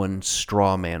someone's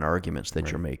straw man arguments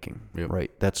that you're making. Yep.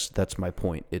 Right. That's my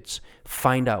point. It's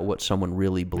find out what someone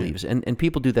really believes. And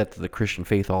people do that to the Christian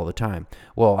faith all the time.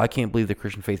 Well, I can't believe the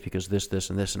Christian faith because this,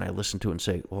 and this. And I listen to it and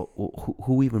say, well,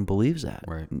 who even believes that?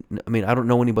 Right. I mean, I don't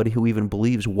know anybody who even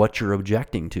believes what you're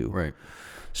objecting to. Right.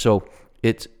 So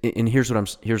here's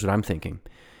what I'm thinking.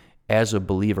 As a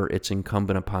believer, it's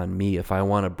incumbent upon me, if I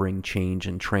want to bring change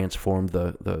and transform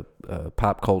the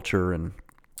pop culture and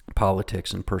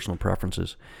politics and personal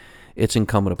preferences, it's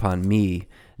incumbent upon me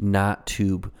not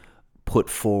to put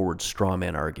forward straw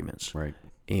man arguments. Right.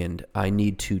 And I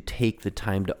need to take the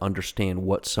time to understand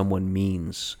what someone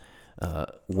means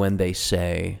when they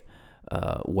say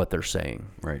what they're saying.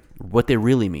 Right. What they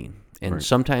really mean. And Right.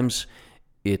 sometimes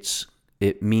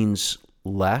it means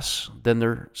less than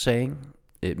they're saying.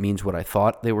 It means what I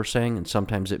thought they were saying, and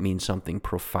sometimes it means something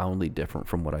profoundly different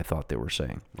from what I thought they were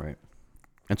saying. Right.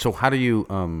 And so how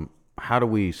do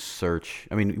we search?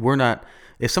 I mean, we're not,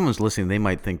 if someone's listening, they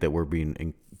might think that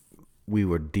we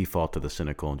would default to the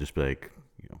cynical and just be like,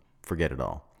 forget it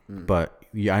all. But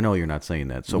yeah, I know you're not saying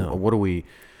that. So No.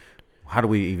 how do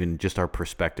we even, just our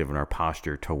perspective and our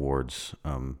posture towards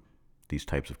these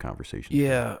types of conversations?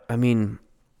 Yeah, I mean,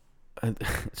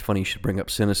 it's funny you should bring up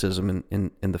cynicism,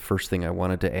 and the first thing I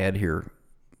wanted to add here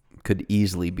could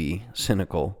easily be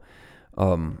cynical.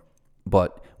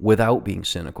 But without being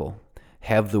cynical,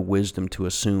 have the wisdom to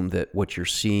assume that what you're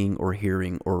seeing or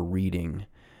hearing or reading,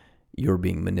 you're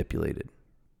being manipulated,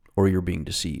 or you're being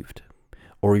deceived,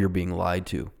 or you're being lied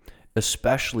to,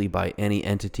 especially by any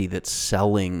entity that's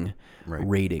selling Right.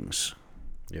 ratings.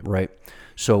 Yep. Right?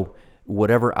 So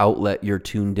whatever outlet you're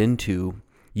tuned into,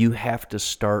 you have to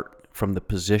start from the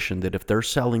position that if they're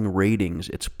selling ratings,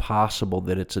 it's possible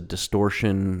that it's a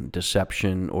distortion,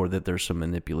 deception, or that there's some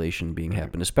manipulation being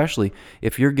happened. Especially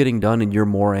if you're getting done and you're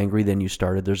more angry than you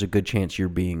started, there's a good chance you're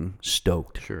being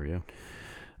stoked Sure,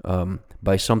 yeah.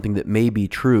 by something that may be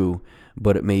true,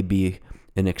 but it may be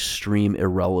an extreme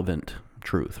irrelevant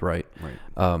truth, right?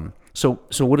 Right. So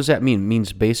what does that mean? It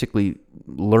means basically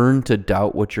learn to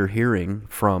doubt what you're hearing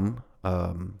from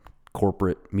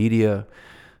corporate media,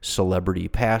 celebrity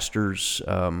pastors.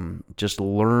 Just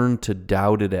learn to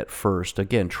doubt it at first.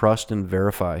 Again, trust and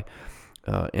verify,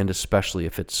 and especially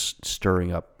if it's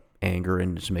stirring up anger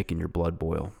and is making your blood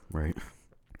boil. Right.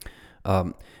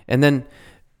 And then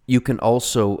you can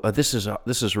also this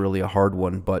is really a hard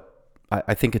one, but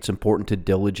I think it's important to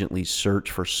diligently search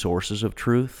for sources of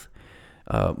truth.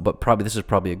 But this is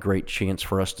probably a great chance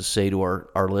for us to say to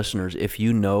our listeners, if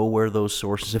you know where those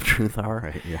sources of truth are,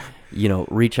 Right, yeah.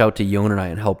 Reach out to Yon and I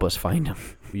and help us find them.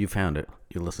 You found it.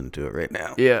 You're listening to it right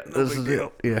now. Yeah, No big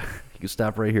deal. Yeah, you can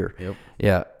stop right here. Yep.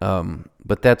 Yeah,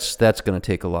 but that's going to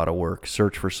take a lot of work.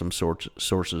 Search for some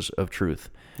sources of truth.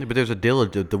 Yeah, but there's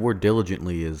the word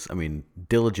diligently is,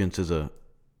 diligence is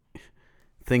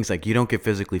things like you don't get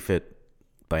physically fit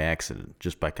by accident,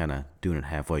 just by kind of doing it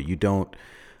halfway. You don't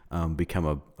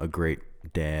become a great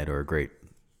dad or a great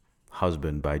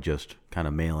husband by just kind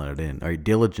of mailing it in. Our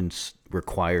diligence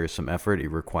requires some effort. It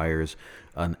requires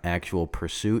an actual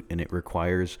pursuit, and it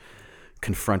requires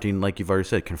confronting, like you've already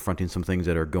said, confronting some things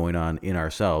that are going on in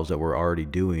ourselves that we're already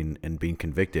doing, and being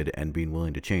convicted and being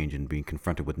willing to change and being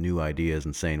confronted with new ideas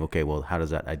and saying, okay, well, how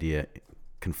does that idea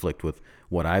conflict with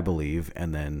what I believe?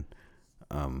 And then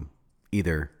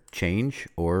either change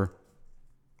or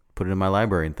put it in my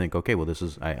library and think, okay, well,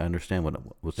 I understand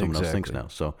what someone else thinks now.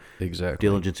 So exactly,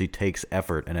 diligency takes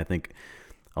effort. And I think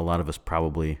a lot of us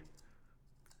probably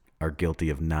are guilty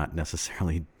of not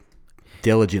necessarily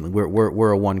diligently.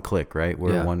 We're a one click, right?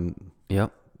 We're one.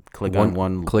 Yep. Click on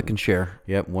one. Click and share.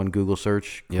 Yep. One Google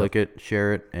search. Click it,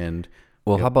 share it, and.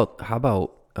 Well, how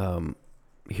about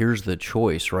here's the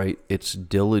choice, right? It's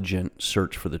diligent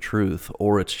search for the truth,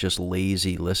 or it's just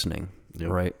lazy listening,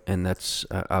 right? And that's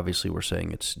obviously we're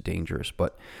saying it's dangerous,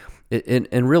 but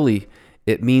and really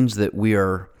it means that we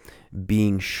are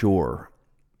being sure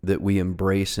that we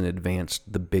embrace and advance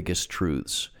the biggest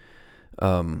truths.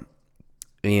 And,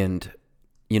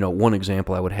 one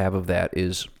example I would have of that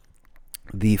is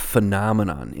the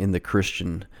phenomenon in the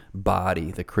Christian body,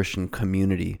 the Christian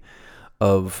community,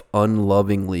 of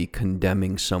unlovingly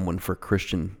condemning someone for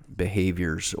Christian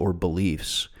behaviors or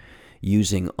beliefs,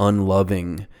 using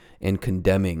unloving and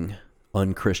condemning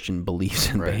unchristian beliefs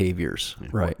and behaviors. Yeah.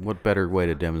 Right. What better way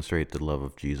to demonstrate the love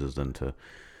of Jesus than to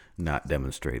not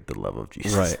demonstrate the love of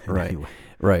Jesus?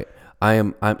 Right.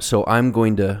 I'm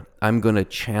going to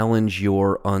challenge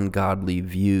your ungodly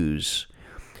views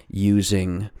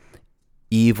using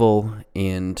evil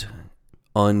and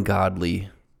ungodly,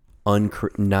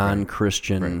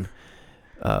 non-Christian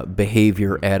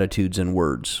behavior, attitudes, and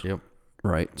words. Yep.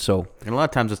 Right. So, and a lot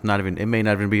of times it may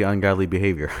not even be ungodly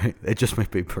behavior. Right? It just might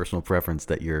be personal preference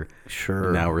that you're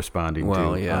now responding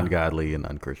to ungodly and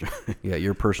unchristian. Yeah,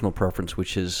 your personal preference,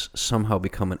 which has somehow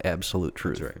become an absolute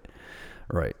truth. That's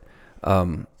right.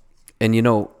 And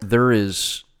there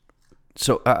is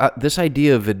this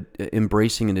idea of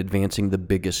embracing and advancing the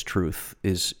biggest truth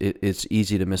it's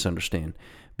easy to misunderstand,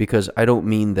 because I don't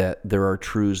mean that there are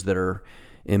truths that are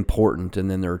important and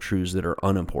then there are truths that are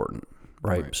unimportant.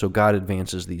 Right. So God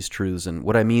advances these truths. And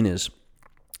what I mean is,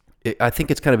 I think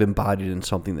it's kind of embodied in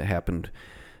something that happened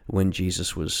when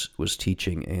Jesus was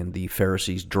teaching and the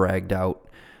Pharisees dragged out,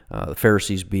 the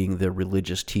Pharisees being the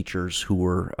religious teachers who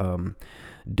were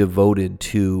devoted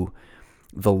to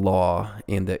the law,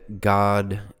 and that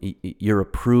God, you're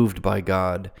approved by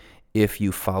God if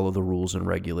you follow the rules and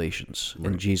regulations.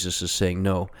 Right. And Jesus is saying,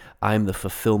 no, I'm the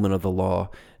fulfillment of the law.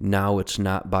 Now it's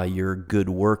not by your good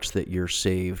works that you're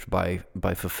saved by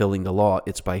fulfilling the law.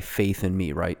 It's by faith in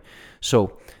me, right?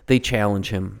 So they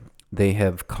challenge him. They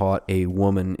have caught a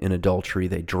woman in adultery.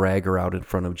 They drag her out in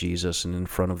front of Jesus and in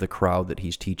front of the crowd that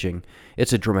he's teaching.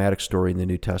 It's a dramatic story in the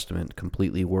New Testament,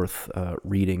 completely worth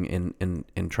reading and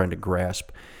trying to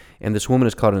grasp. And this woman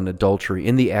is caught in adultery,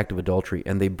 in the act of adultery,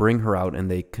 and they bring her out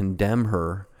and they condemn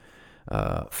her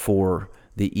for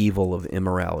the evil of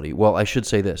immorality. Well, I should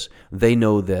say this. They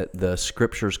know that the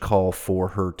scriptures call for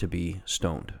her to be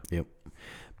stoned. Yep.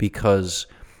 Because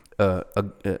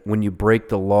when you break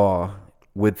the law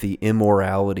with the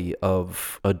immorality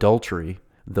of adultery,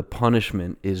 the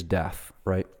punishment is death,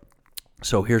 right?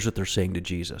 So here's what they're saying to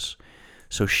Jesus.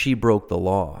 So she broke the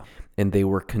law, and they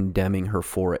were condemning her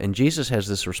for it. And Jesus has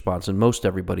this response, and most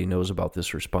everybody knows about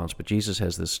this response, but Jesus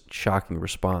has this shocking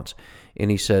response. And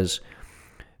he says,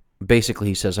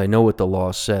 I know what the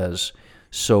law says,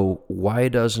 so why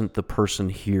doesn't the person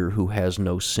here who has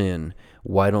no sin,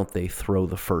 why don't they throw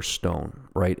the first stone,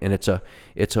 right? And it's a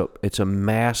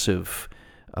massive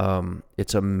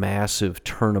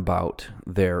turnabout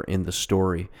there in the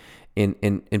story.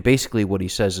 And basically what he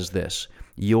says is this: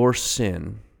 your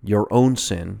sin, your own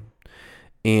sin,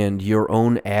 and your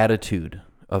own attitude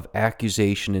of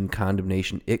accusation and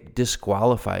condemnation, it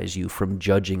disqualifies you from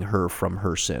judging her from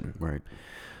her sin. Right.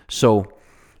 So,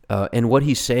 and what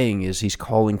he's saying is he's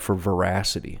calling for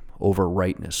veracity over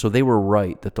rightness. So they were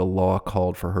right that the law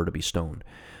called for her to be stoned.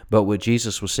 But what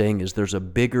Jesus was saying is there's a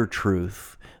bigger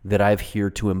truth that I've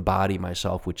here to embody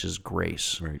myself, which is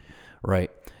grace. Right.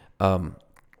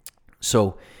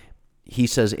 So he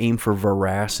says aim for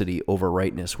veracity over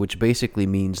rightness, which basically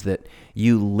means that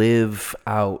you live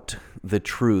out the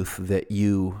truth that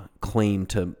you claim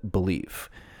to believe,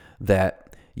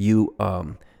 that you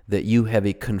have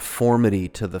a conformity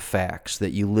to the facts,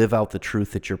 that you live out the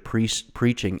truth that you're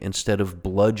preaching instead of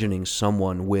bludgeoning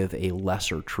someone with a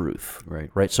lesser truth.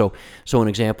 Right. So an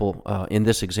example, in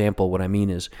this example, what I mean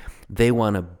is they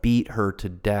want to beat her to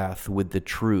death with the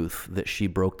truth that she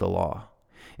broke the law.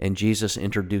 And Jesus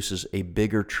introduces a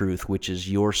bigger truth, which is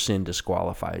your sin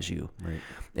disqualifies you. Right.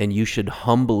 And you should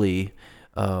humbly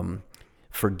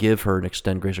forgive her and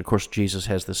extend grace. Of course, Jesus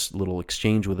has this little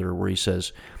exchange with her where he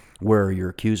says, where are your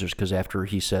accusers? Because after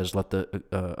he says, let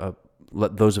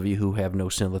those of you who have no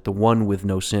sin, let the one with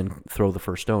no sin throw the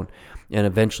first stone. And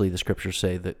eventually the scriptures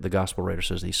say that the gospel writer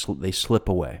says they slip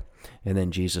away. And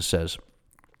then Jesus says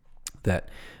that,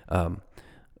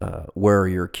 where are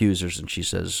your accusers? And she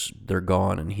says, they're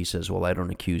gone. And he says, well, I don't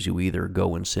accuse you either.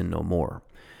 Go and sin no more.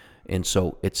 And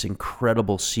so it's an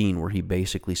incredible scene where he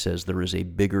basically says there is a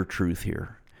bigger truth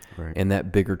here. Right. And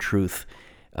that bigger truth,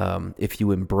 if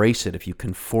you embrace it, if you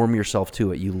conform yourself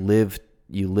to it, you live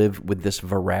with this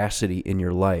veracity in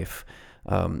your life,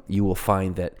 you will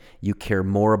find that you care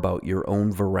more about your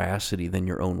own veracity than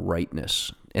your own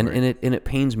rightness. And it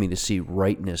pains me to see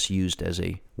rightness used as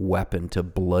a weapon to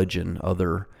bludgeon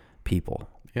other people.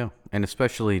 Yeah, and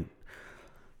especially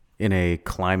in a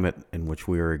climate in which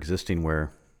we are existing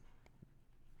where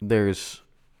there's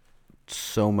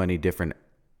so many different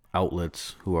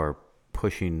outlets who are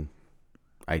pushing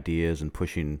ideas and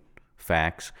pushing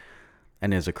facts.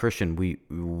 And as a Christian, we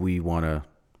want to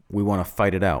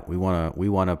fight it out. We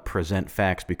want to present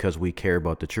facts because we care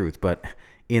about the truth. But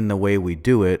in the way we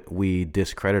do it, we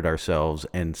discredit ourselves,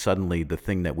 and suddenly the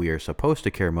thing that we are supposed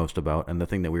to care most about and the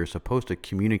thing that we are supposed to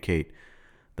communicate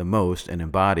the most and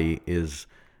embody is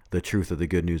the truth of the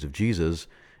good news of Jesus.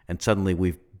 And suddenly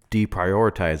we've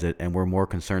deprioritized it, and we're more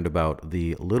concerned about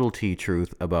the little t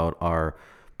truth about our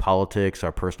politics,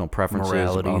 our personal preferences,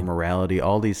 our morality,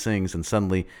 all these things. And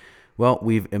suddenly, well,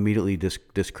 we've immediately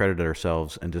discredited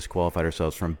ourselves and disqualified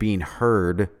ourselves from being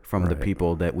heard from the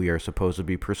people that we are supposed to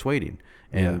be persuading.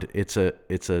 And it's a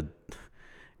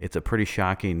pretty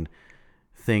shocking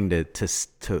thing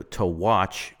to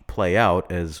watch play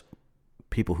out as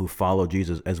people who follow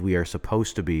Jesus, as we are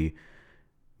supposed to be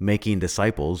making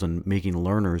disciples and making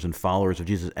learners and followers of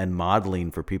Jesus and modeling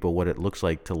for people what it looks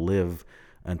like to live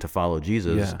and to follow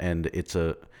Jesus. Yeah. And it's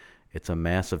a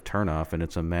massive turnoff, and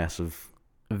it's a massive.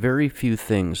 Very few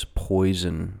things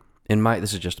poison,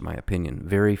 this is just my opinion,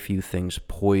 very few things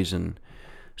poison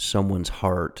someone's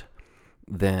heart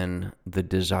than the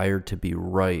desire to be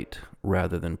right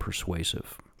rather than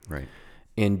persuasive. Right.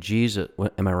 And Jesus,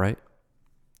 am I right?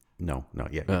 No,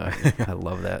 not yet. I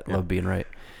love that. Love being right.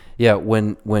 Yeah,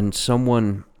 when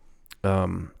someone,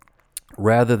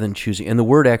 rather than choosing, and the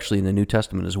word actually in the New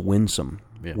Testament is winsome.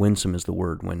 Yeah. Winsome is the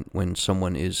word. When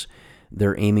someone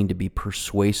they're aiming to be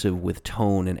persuasive with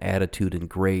tone and attitude and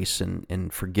grace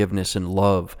and forgiveness and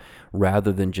love,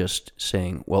 rather than just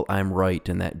saying, well, I'm right,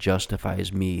 and that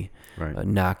justifies me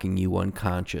knocking you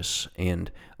unconscious. And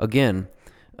again,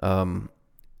 the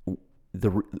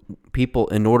people,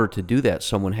 in order to do that,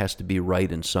 someone has to be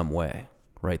right in some way,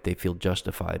 right? They feel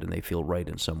justified and they feel right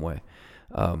in some way.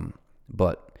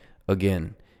 But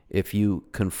again, if you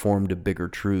conform to bigger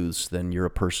truths, then you're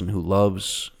a person who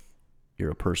loves.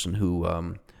 You're a person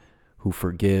who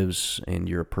forgives, and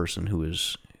you're a person who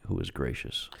is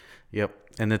gracious. Yep,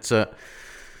 and that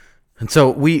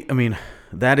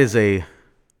is the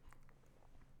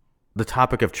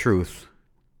topic of truth.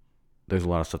 There's a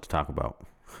lot of stuff to talk about,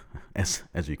 as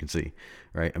you can see,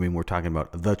 right? I mean, we're talking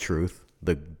about the truth,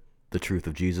 the truth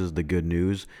of Jesus, the good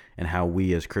news, and how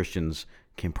we as Christians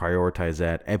can prioritize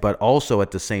that, but also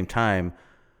at the same time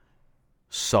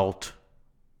salt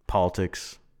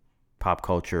politics, pop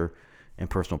culture, and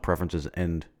personal preferences,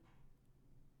 and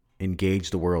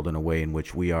engage the world in a way in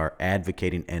which we are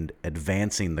advocating and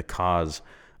advancing the cause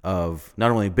of not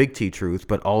only big T truth,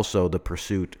 but also the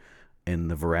pursuit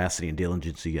and the veracity and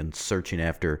diligency and searching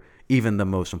after even the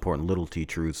most important little t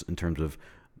truths in terms of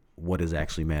what is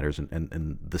actually matters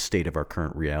and the state of our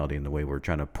current reality and the way we're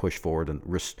trying to push forward and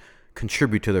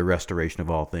contribute to the restoration of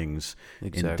all things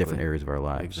in different areas of our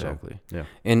lives. Exactly. So, yeah.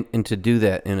 And to do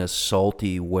that in a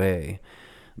salty way,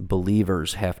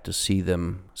 believers have to see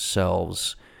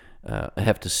themselves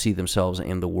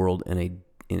and the world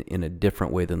in a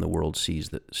different way than the world sees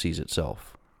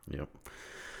itself. Yep.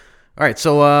 All right,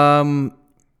 so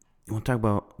you want to talk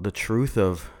about the truth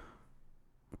of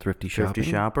Thrifty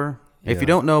Shopper? Yeah. If you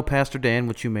don't know Pastor Dan,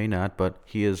 which you may not, but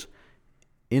he is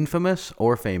infamous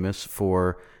or famous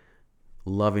for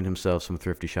loving himself some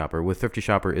Thrifty Shopper. With Thrifty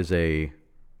Shopper is I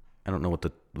don't know what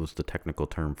was the technical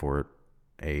term for it,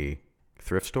 a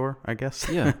thrift store, I guess.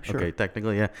 Yeah, sure. Okay,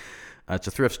 technically, yeah. It's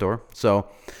a thrift store. So,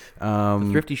 the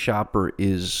Thrifty Shopper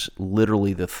is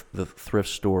literally the thrift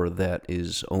store that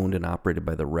is owned and operated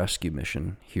by the Rescue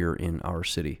Mission here in our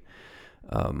city.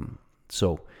 And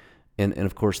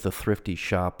of course, the Thrifty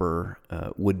Shopper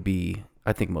would be.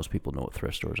 I think most people know what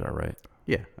thrift stores are, right?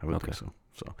 Yeah, I would think so.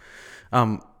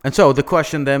 And so the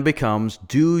question then becomes: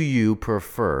 do you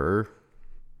prefer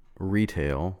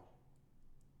retail?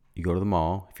 You go to the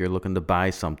mall if you're looking to buy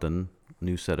something,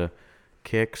 new set of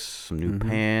kicks, some new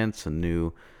pants, a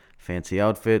new fancy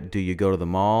outfit, do you go to the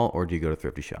mall or do you go to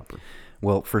Thrifty Shopper?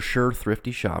 Well, for sure,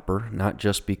 Thrifty Shopper, not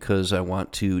just because I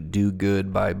want to do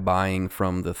good by buying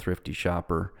from the Thrifty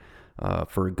Shopper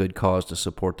for a good cause to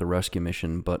support the rescue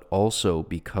mission, but also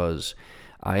because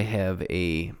I have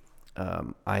a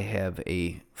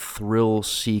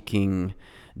thrill-seeking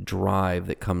drive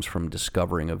that comes from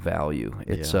discovering a value.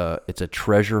 It's a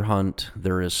treasure hunt.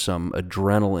 There is some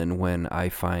adrenaline when I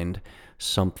find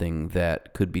something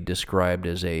that could be described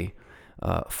as a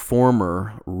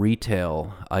former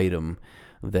retail item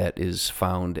that is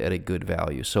found at a good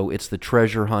value. So it's the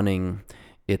treasure hunting,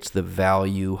 it's the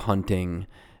value hunting,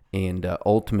 and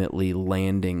ultimately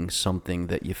landing something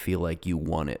that you feel like you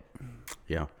want it.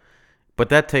 Yeah. But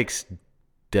that takes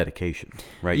dedication,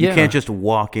 right? Yeah. You can't just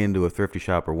walk into a Thrifty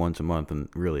Shopper once a month and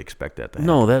really expect that to happen.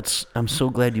 No, I'm so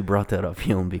glad you brought that up,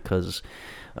 Helen, because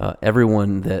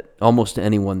almost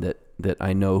anyone that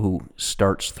I know who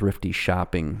starts thrifty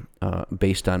shopping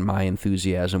based on my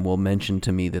enthusiasm will mention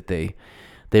to me that they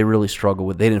really struggle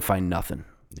with, they didn't find nothing.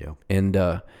 Yeah.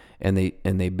 And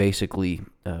they basically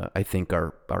I think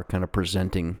are kind of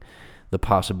presenting the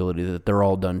possibility that they're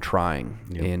all done trying.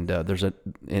 Yep. And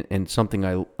and something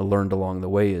I learned along the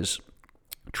way is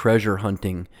treasure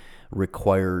hunting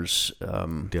requires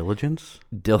diligence.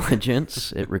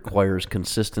 It requires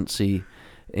consistency,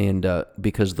 and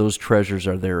because those treasures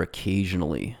are there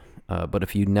occasionally. But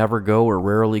if you never go or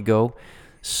rarely go,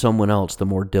 someone else, the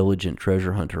more diligent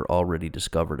treasure hunter, already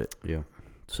discovered it. Yeah.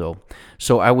 So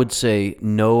I would say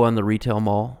no on the retail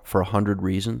mall for 100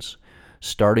 reasons.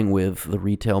 Starting with the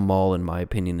retail mall, in my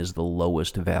opinion, is the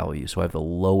lowest value. So I have the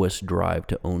lowest drive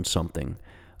to own something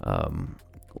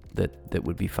that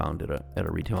would be found at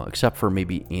a retail mall, except for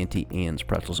maybe Auntie Anne's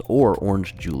pretzels or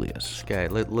Orange Julius. This guy,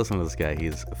 listen to this guy.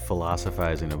 He's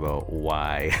philosophizing about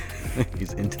why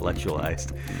he's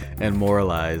intellectualized and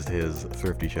moralized his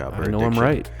Thrifty Shopper I know I'm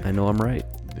right.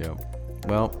 Yeah.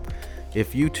 Well,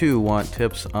 if you too want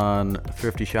tips on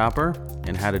Thrifty Shopper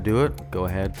and how to do it, go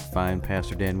ahead, find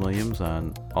Pastor Dan Williams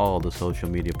on all the social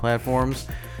media platforms.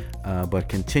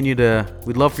 But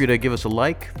we'd love for you to give us a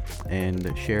like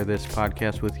and share this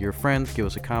podcast with your friends. Give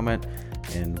us a comment,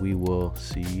 and we will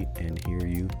see and hear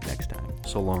you next time.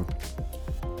 So long.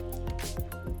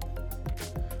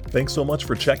 Thanks so much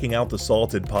for checking out the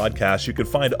Salted Podcast. You can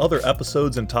find other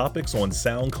episodes and topics on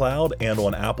SoundCloud and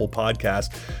on Apple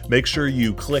Podcast. Make sure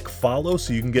you click follow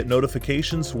so you can get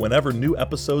notifications whenever new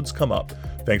episodes come up.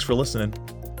 Thanks for listening.